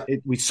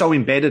we're so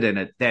embedded in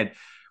it that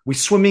we're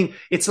swimming.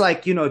 It's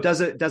like, does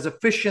a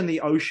fish in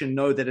the ocean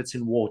know that it's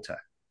in water,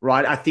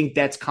 right? I think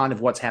that's kind of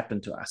what's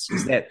happened to us,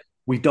 is that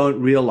we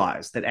don't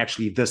realize that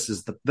actually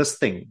this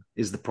thing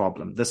is the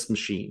problem, this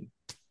machine.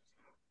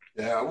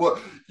 Yeah,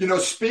 well,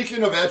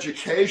 speaking of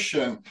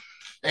education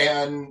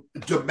and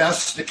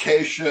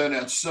domestication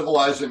and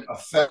civilizing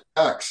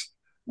effects,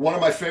 one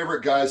of my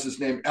favorite guys is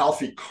named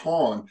Alfie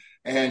Kohn,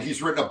 and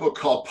he's written a book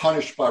called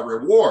Punished by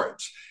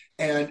Rewards.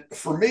 And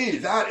for me,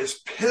 that is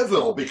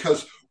pivotal,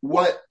 because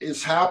what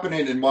is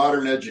happening in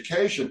modern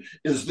education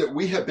is that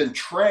we have been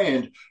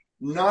trained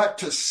not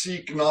to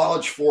seek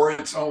knowledge for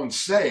its own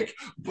sake,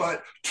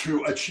 but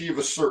to achieve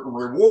a certain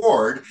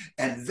reward.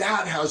 And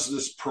that has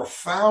this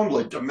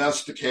profoundly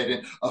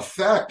domesticating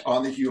effect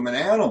on the human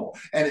animal.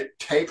 And it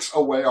takes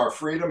away our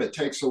freedom. It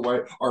takes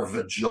away our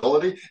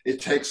vigility. It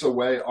takes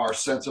away our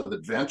sense of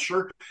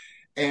adventure.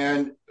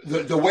 And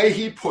the way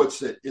he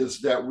puts it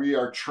is that we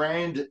are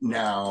trained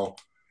now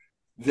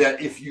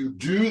that if you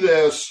do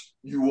this,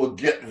 you will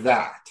get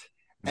that.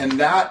 And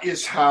that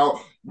is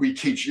how we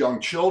teach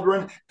young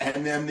children.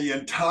 And then the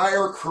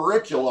entire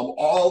curriculum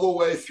all the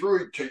way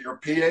through to your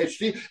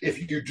PhD.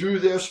 If you do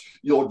this,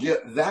 you'll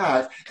get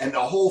that. And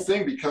the whole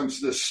thing becomes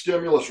this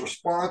stimulus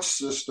response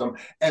system,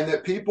 and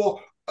that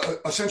people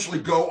essentially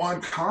go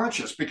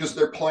unconscious because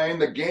they're playing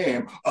the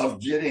game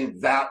of getting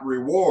that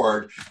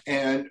reward.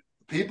 And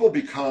people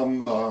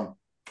become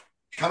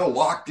kind of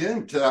locked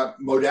into that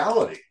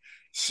modality.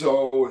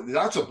 So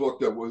that's a book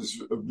that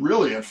was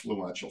really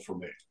influential for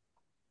me.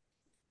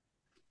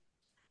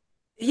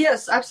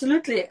 Yes,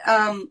 absolutely.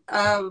 I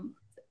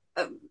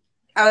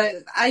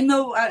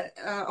know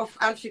of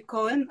Alfie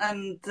Cohen,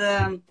 and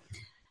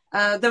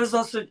there was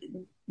also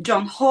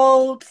John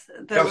Holt.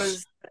 There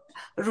was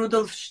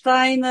Rudolf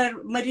Steiner.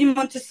 Marie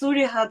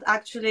Montessori had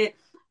actually.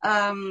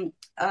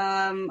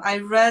 I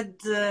read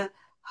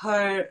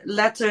her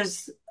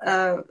letters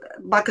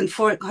back and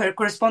forth, her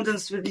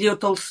correspondence with Leo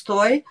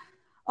Tolstoy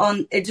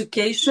on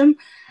education,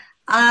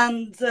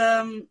 and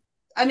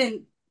I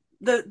mean,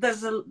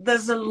 there's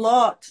a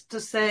lot to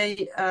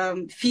say.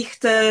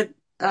 Fichte,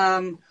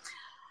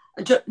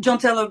 John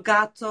Taylor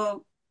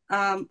Gatto,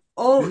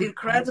 all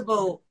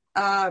incredible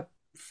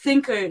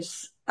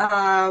thinkers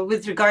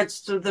with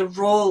regards to the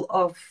role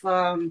of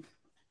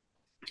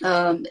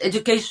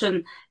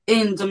education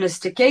in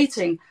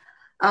domesticating.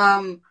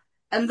 And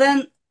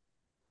then,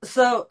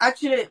 so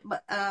actually,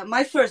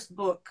 my first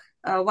book,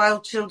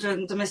 Wild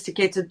Children,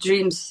 Domesticated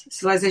Dreams,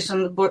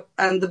 Civilization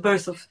and the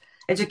Birth of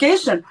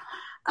Education,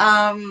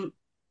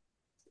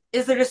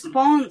 is a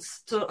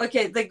response to,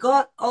 they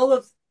got all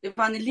of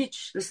Ivan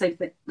Ilyich, the same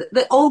thing.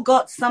 They all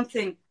got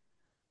something,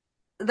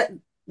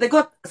 they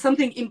got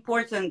something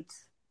important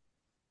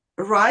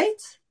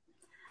right.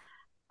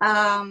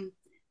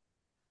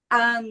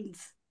 And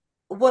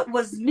what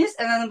was missed,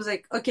 and I was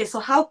like, okay, so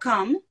how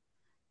come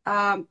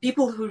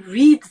people who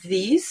read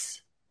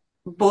these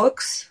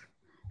books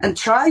and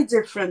try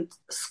different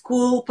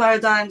school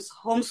paradigms,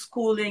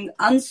 homeschooling,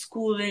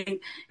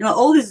 unschooling,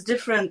 all these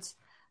different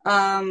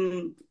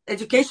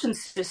education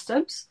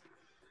systems,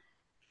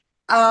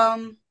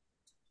 and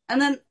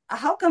then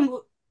how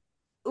come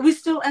we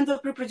still end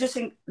up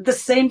reproducing the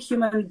same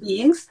human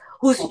beings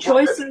whose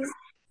choices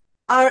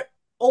are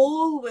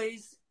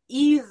always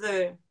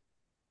either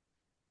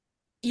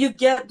you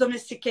get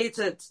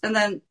domesticated and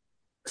then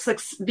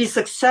be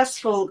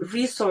successful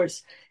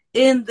resource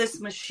in this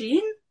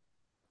machine,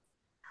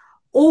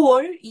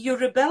 or you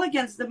rebel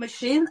against the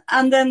machine,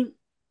 and then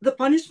the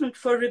punishment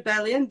for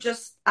rebellion,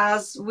 just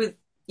as with,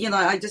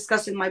 I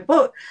discuss in my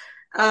book,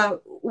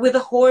 with a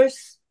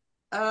horse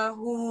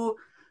who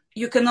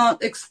you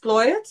cannot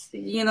exploit,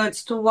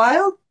 it's too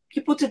wild,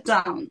 you put it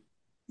down,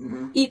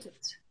 eat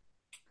it.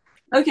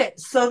 Okay,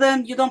 so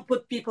then you don't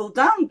put people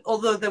down,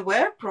 although there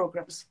were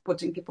programs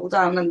putting people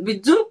down, and we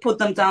do put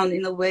them down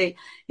in a way,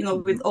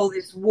 with all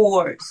these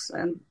wars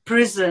and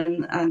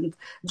prison and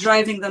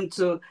driving them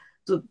to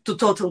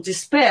total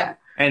despair.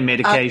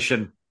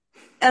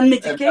 And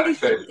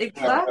medication.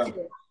 Exactly.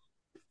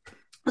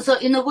 So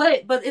in a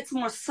way, but it's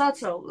more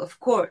subtle, of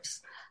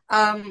course,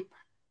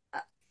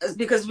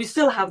 because we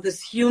still have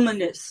this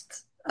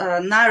humanist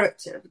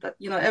narrative that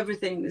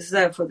everything is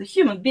there for the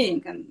human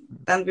being, and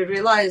then we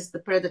realize the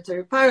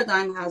predatory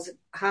paradigm has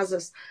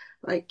us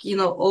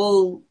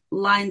all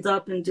lined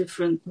up in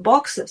different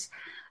boxes.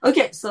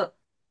 Okay, so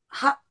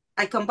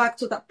I come back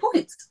to that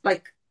point,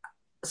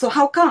 so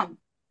how come,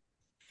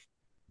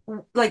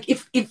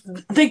 if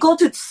they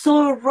got it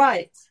so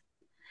right,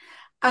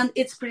 and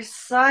it's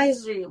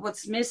precisely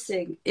what's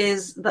missing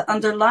is the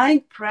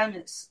underlying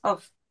premise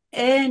of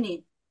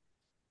any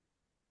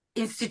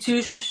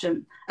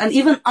institution, and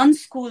even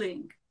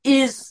unschooling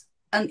is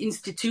an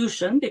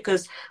institution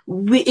because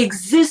we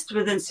exist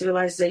within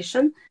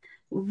civilization,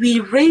 we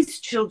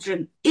raise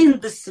children in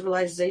the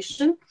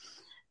civilization,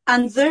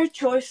 and their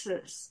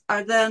choices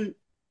are then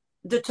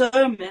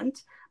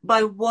determined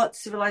by what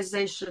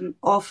civilization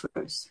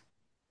offers.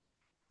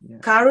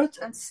 Carrot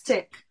and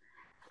stick.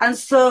 And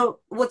so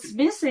what's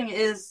missing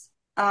is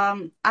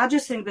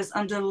addressing this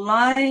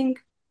underlying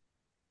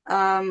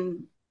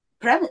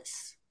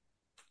premise.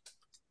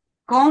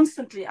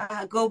 Constantly,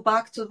 I go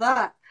back to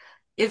that.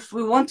 If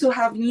we want to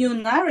have new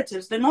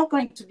narratives, they're not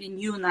going to be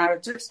new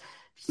narratives.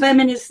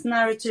 Feminist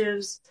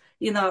narratives,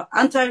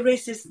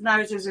 anti-racist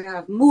narratives. We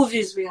have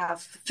movies, we have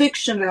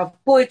fiction, we have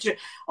poetry,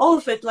 all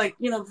of it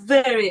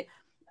very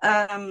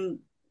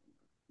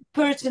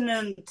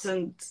pertinent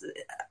and,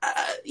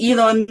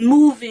 and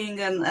moving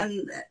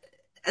and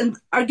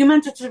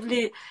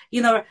argumentatively,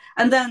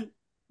 and then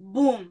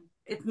boom,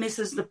 it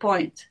misses the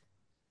point.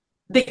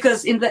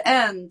 Because in the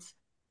end,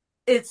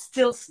 it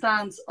still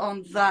stands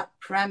on that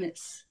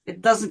premise.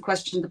 It doesn't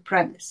question the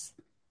premise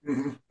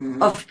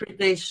of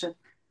predation.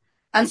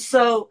 And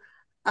so,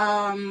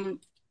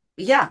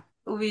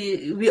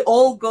 we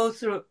all go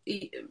through,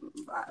 we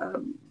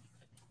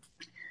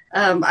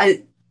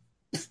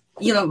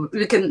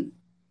can,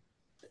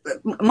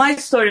 my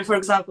story, for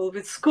example,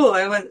 with school,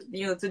 I went,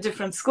 to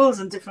different schools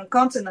in different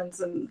continents,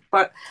 and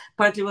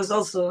partly was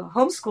also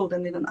homeschooled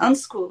and even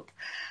unschooled.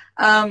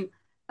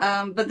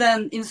 But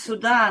then in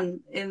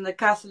Sudan, in the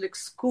Catholic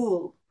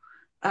school,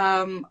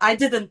 I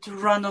didn't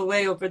run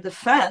away over the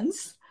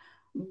fence,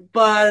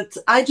 but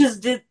I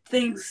just did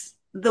things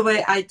the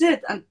way I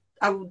did, and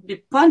I would be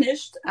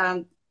punished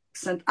and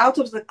sent out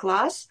of the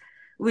class,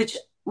 which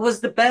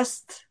was the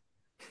best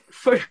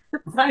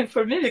time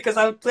for me because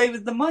I would play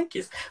with the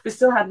monkeys. We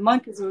still had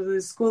monkeys.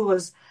 The school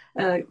was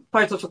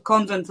part of a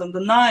convent on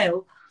the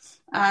Nile.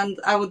 And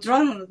I would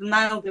run on the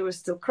Nile. There were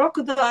still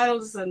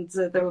crocodiles and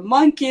there were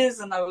monkeys,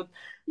 and I would,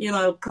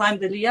 climb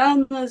the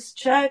lianas,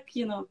 check,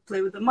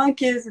 play with the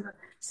monkeys,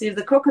 see if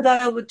the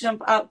crocodile would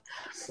jump out.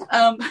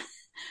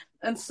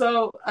 And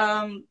so,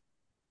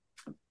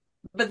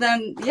 but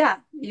then,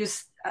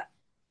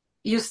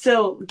 you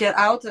still get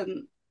out,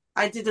 and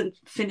I didn't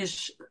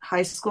finish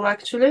high school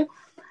actually.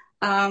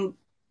 And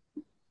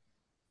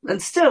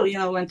still,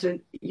 went to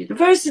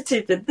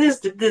university, did this,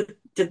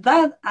 did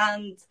that.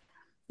 And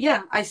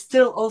I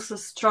still also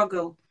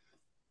struggle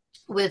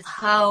with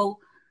how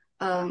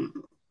to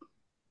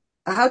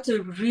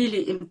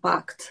really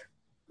impact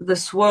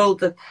this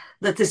world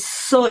that is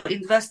so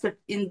invested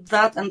in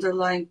that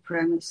underlying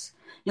premise.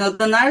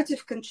 The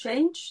narrative can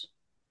change,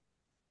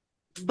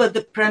 but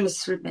the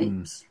premise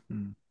remains.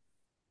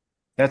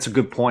 That's a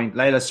good point,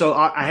 Layla. So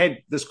I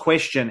had this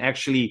question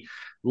actually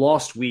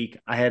last week.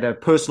 I had a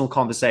personal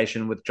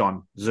conversation with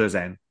John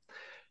Zerzan,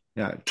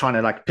 trying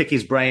to pick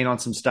his brain on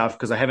some stuff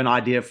because I have an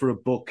idea for a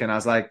book. And I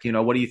was like,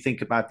 what do you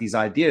think about these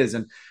ideas?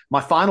 And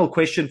my final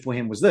question for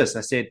him was this.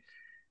 I said,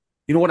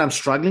 what I'm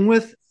struggling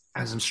with?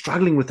 As I'm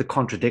struggling with the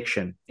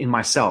contradiction in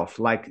myself,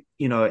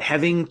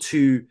 having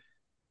to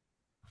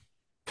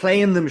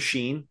play in the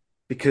machine,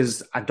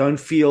 because I don't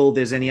feel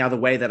there's any other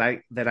way that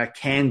I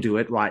can do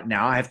it right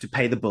now. I have to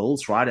pay the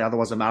bills, right?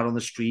 Otherwise I'm out on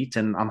the street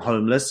and I'm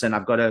homeless and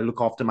I've got to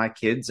look after my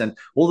kids and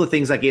all the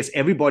things I guess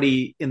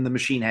everybody in the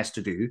machine has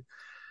to do.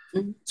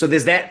 Mm-hmm. So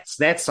there's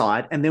that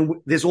side. And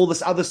then there's all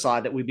this other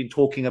side that we've been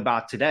talking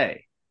about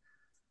today.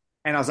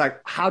 And I was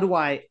like,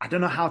 I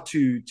don't know how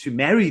to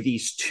marry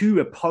these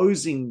two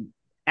opposing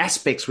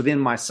aspects within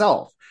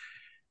myself.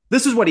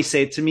 This is what he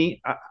said to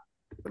me. I'd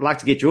like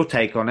to get your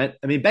take on it.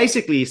 I mean,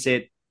 basically he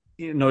said,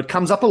 it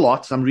comes up a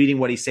lot. So I'm reading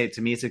what he said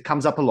to me. It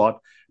comes up a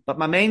lot. But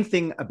my main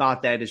thing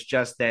about that is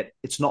just that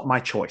it's not my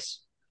choice.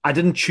 I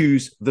didn't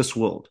choose this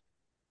world.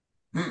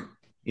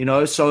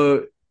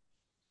 So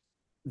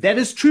that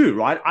is true,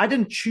 right? I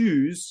didn't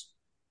choose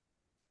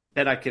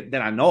that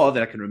I know of,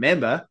 that I can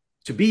remember,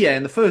 to be here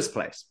in the first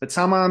place. But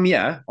somehow I'm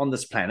here on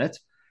this planet.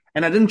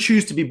 And I didn't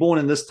choose to be born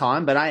in this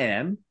time, but I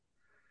am.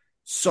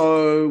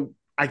 So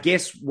I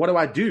guess, what do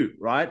I do,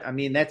 right? I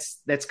mean,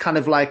 that's kind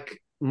of like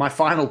my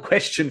final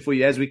question for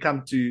you as we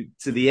come to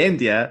the end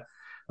here.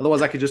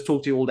 Otherwise, I could just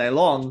talk to you all day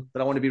long,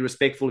 but I want to be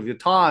respectful of your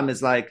time.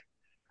 Is like,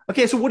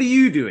 okay, so what are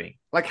you doing?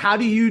 Like, how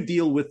do you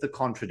deal with the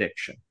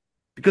contradiction?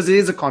 Because it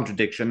is a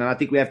contradiction, and I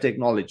think we have to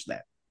acknowledge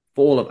that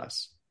for all of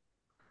us.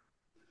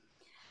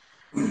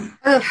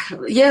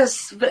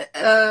 Yes,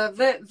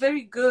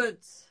 very good,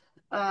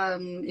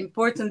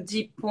 important,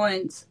 deep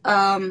point.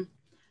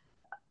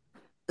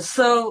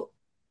 So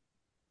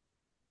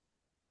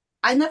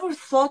I never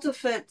thought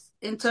of it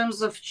in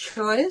terms of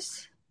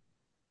choice.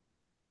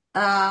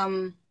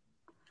 So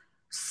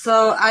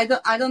I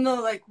don't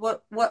know, like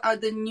what are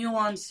the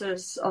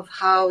nuances of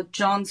how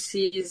John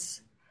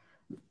sees,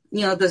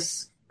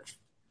 this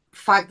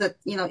fact that,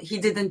 he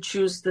didn't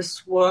choose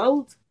this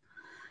world.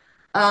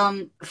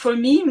 For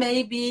me,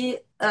 maybe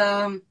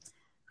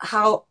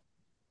how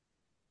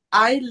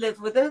I live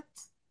with it,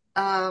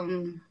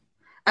 and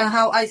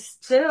how I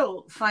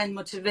still find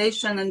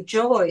motivation and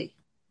joy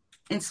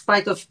in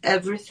spite of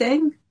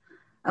everything.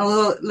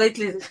 Although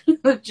lately,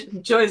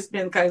 joy has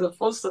been kind of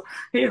also,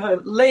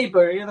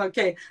 labor.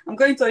 Okay, I'm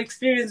going to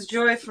experience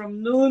joy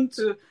from noon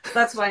to.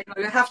 That's why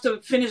I have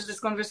to finish this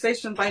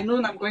conversation by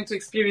noon. I'm going to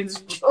experience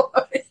joy.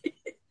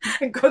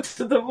 And go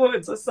to the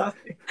woods or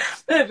something,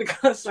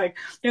 because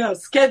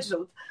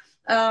scheduled.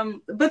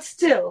 But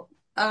still,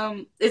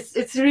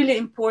 it's really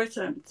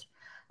important,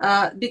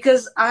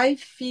 because I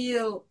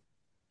feel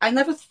I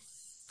never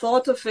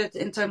thought of it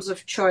in terms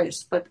of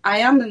choice, but I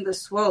am in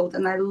this world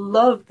and I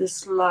love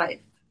this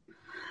life.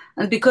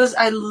 And because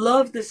I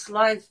love this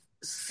life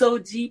so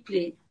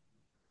deeply,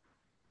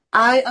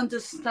 I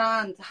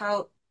understand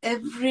how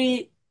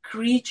every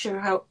creature,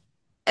 how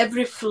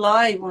every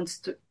fly wants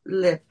to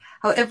live,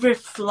 how every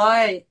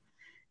fly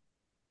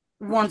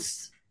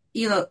wants,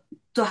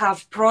 to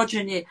have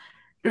progeny,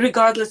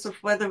 regardless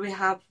of whether we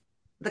have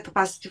the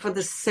capacity for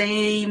the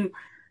same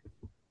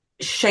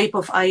shape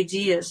of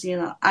ideas.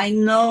 I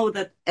know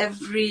that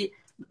every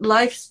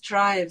life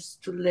strives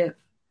to live.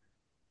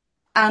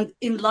 And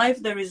in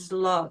life, there is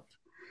love.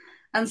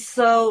 And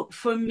so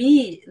for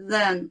me,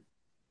 then,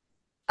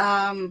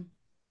 I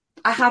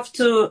have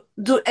to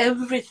do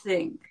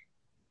everything,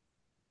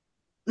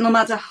 no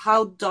matter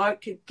how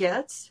dark it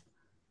gets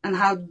and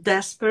how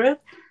desperate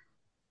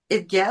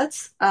it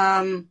gets.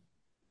 I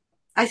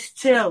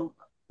still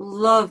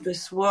love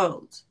this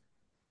world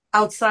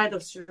outside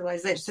of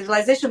civilization.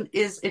 Civilization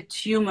is a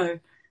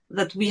tumor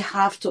that we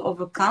have to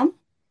overcome.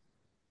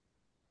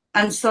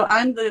 And so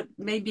I'm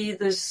maybe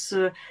this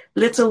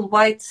little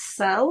white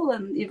cell,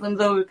 and even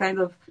though we're kind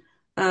of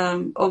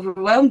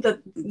overwhelmed,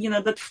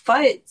 that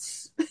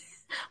fights,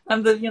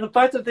 and the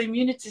part of the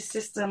immunity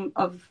system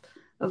of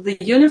the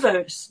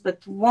universe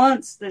that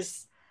wants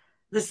this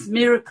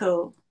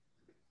miracle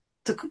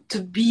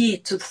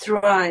to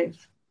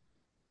thrive,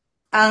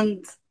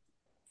 and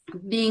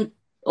being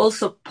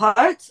also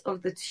part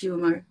of the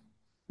tumor,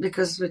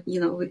 because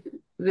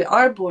we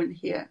are born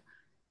here.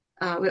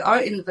 We are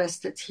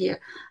invested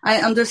here. I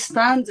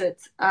understand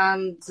it,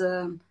 and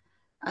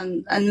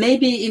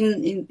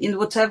maybe in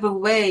whatever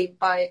way,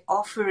 by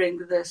offering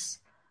this,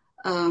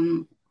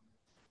 the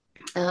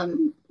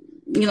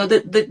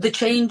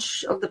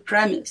change of the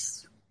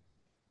premise.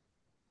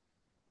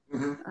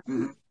 Mm-hmm.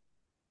 Mm-hmm.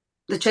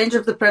 The change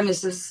of the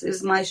premise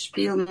is my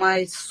spiel,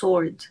 my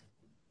sword.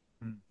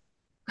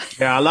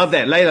 Yeah, I love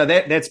that.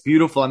 Layla, that's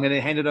beautiful. I'm going to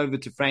hand it over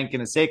to Frank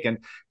in a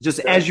second. Just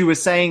as you were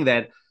saying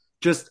that,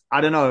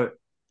 I don't know,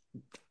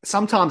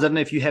 sometimes, I don't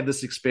know if you have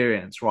this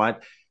experience, right?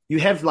 You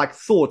have like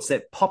thoughts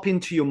that pop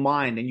into your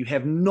mind and you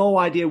have no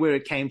idea where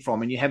it came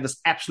from, and you have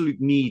this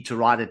absolute need to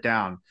write it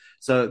down.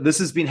 So this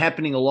has been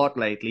happening a lot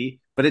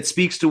lately, but it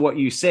speaks to what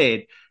you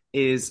said.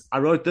 Is I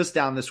wrote this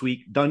down this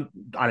week.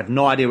 I have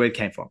no idea where it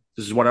came from.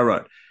 This is what I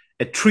wrote.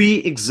 A tree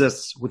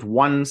exists with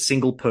one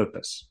single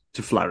purpose: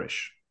 to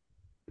flourish.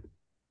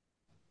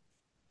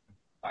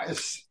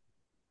 Nice.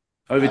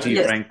 Over to you,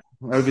 Yes. Frank.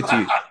 Over to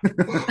you.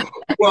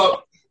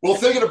 Well,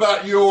 thinking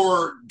about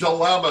your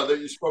dilemma that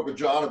you spoke with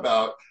John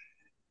about,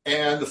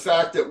 and the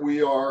fact that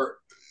we are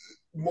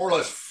more or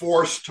less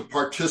forced to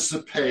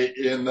participate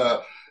in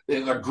the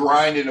in the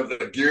grinding of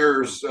the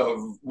gears of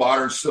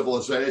modern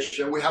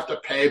civilization. We have to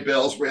pay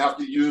bills. We have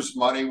to use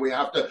money. We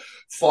have to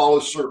follow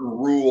certain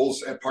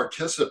rules and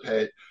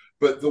participate.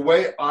 But the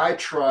way I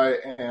try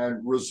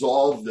and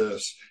resolve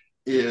this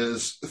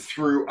is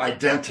through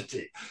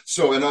identity.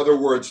 So in other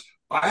words,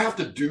 I have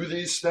to do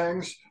these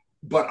things,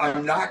 but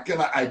I'm not going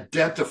to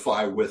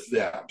identify with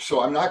them.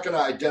 So I'm not going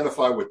to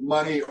identify with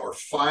money or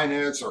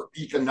finance or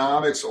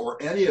economics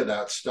or any of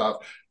that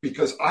stuff,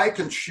 because I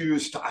can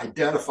choose to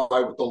identify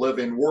with the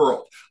living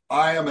world.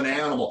 I am an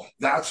animal.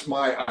 That's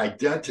my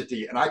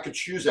identity. And I can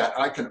choose that.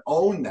 I can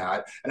own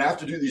that. And I have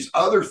to do these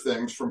other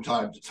things from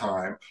time to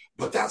time,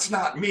 but that's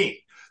not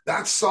me.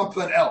 That's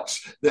something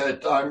else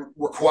that I'm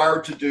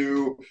required to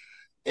do.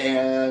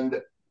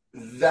 And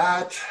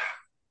that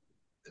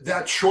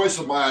choice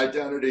of my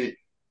identity,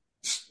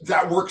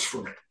 that works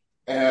for me.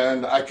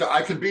 And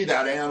I can be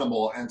that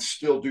animal and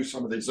still do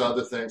some of these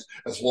other things,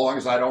 as long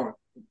as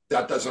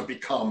that doesn't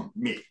become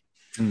me.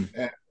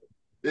 And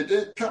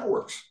it kind of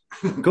works.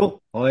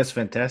 Cool. Oh, that's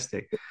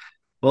fantastic.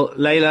 Well,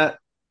 Layla,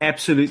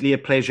 absolutely a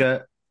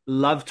pleasure.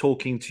 Love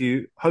talking to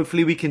you.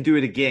 Hopefully we can do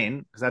it again,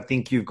 because I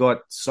think you've got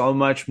so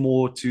much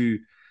more to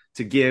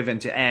give and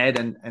to add,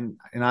 and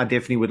I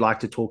definitely would like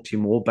to talk to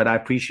you more, but I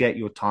appreciate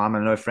your time. I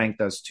know Frank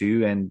does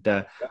too, and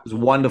it was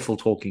wonderful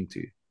talking to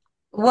you.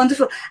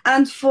 Wonderful.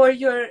 And for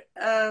your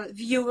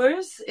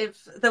viewers,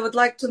 if they would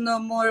like to know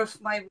more of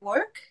my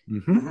work,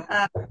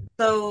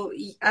 so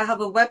I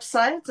have a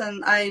website,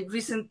 and I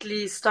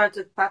recently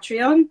started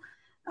Patreon,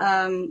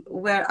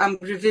 where I'm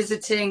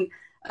revisiting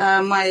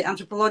my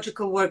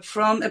anthropological work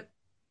from a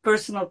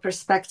personal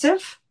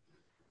perspective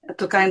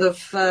to kind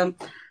of,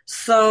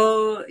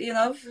 so,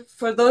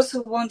 for those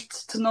who want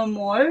to know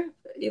more,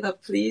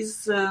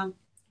 please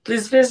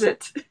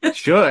visit.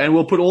 Sure. And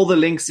we'll put all the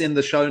links in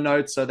the show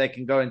notes so they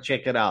can go and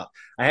check it out.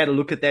 I had a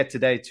look at that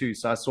today too.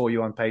 So I saw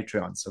you on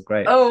Patreon. So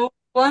great. Oh,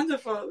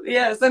 wonderful.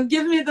 Yes. And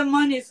give me the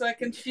money so I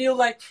can feel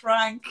like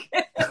Frank.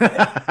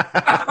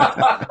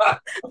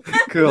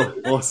 Cool.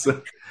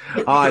 Awesome.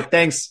 All right.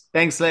 Thanks,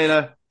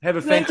 Layla. Have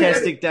a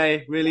fantastic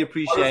day. Really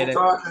appreciate it.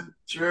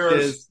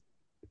 Cheers.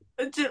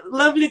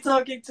 Lovely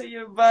talking to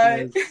you.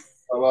 Bye.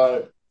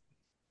 Bye-bye.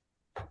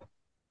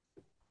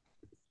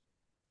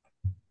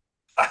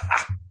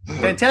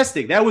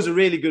 Fantastic. That was a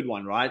really good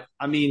one, right?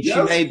 I mean,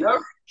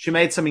 she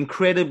made some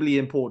incredibly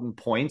important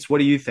points. What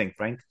do you think,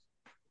 Frank?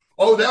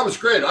 Oh, that was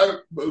great.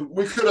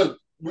 We could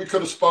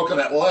have spoken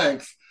at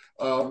length.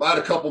 I had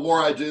a couple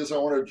more ideas I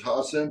wanted to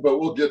toss in, but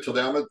we'll get to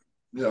them at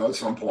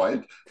some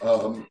point.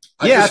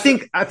 I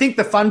think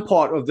the fun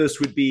part of this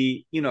would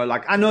be,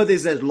 I know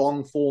there's those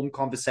long form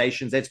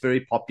conversations that's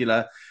very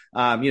popular.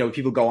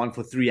 People go on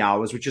for 3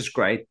 hours, which is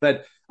great,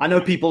 but I know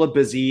people are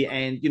busy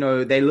and,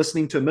 they're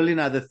listening to a million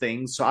other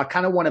things. So I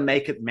kind of want to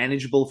make it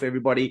manageable for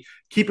everybody,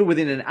 keep it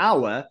within an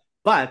hour,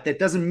 but that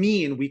doesn't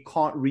mean we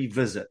can't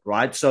revisit,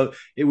 right? So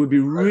it would be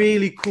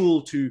really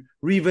cool to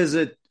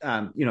revisit,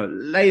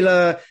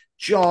 Layla,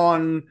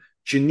 John,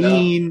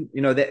 Janine,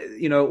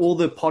 all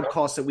the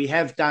podcasts that we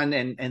have done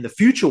and the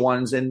future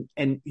ones. And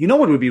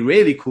what would be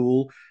really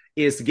cool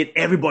is to get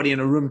everybody in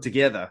a room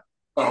together.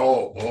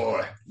 Oh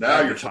boy.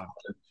 Now you're talking.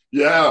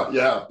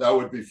 Yeah. That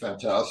would be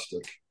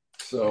fantastic.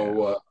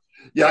 So,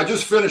 I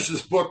just finished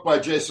this book by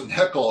Jason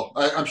Hickel.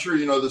 I'm sure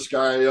you know this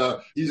guy.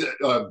 He's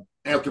an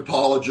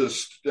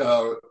anthropologist,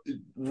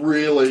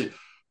 really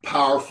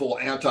powerful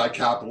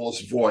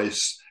anti-capitalist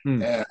voice.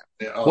 And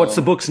what's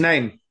the book's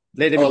name?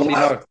 Let everybody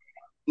know.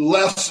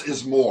 Less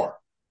is more.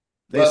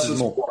 Less is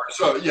more.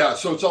 So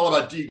it's all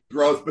about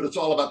degrowth, but it's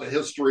all about the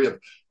history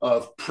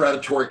of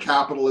predatory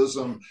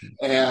capitalism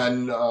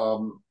and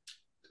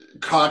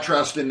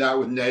contrasting that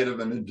with native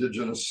and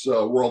indigenous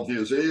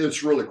worldviews.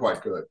 It's really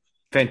quite good.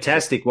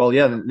 Fantastic. Well,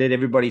 let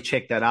everybody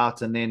check that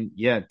out. And then,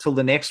 till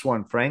the next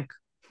one, Frank.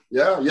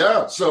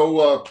 Yeah.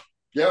 So,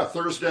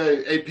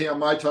 Thursday, 8 p.m.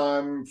 my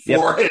time,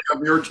 4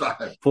 a.m. your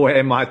time. 4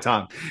 a.m. my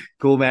time.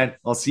 Cool, man.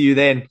 I'll see you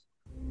then.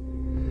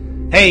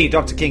 Hey,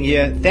 Dr. King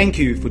here. Thank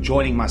you for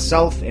joining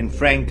myself and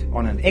Frank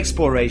on an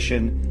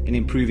exploration in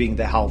improving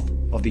the health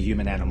of the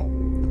human animal.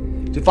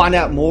 To find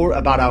out more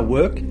about our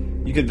work,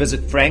 you can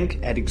visit Frank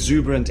at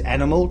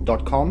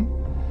exuberantanimal.com.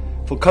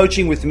 For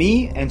coaching with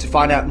me and to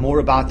find out more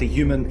about the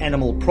Human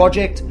Animal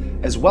Project,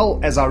 as well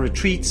as our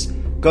retreats,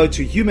 go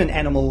to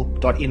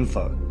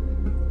humananimal.info.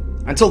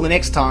 Until the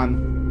next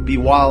time, be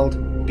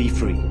wild, be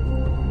free.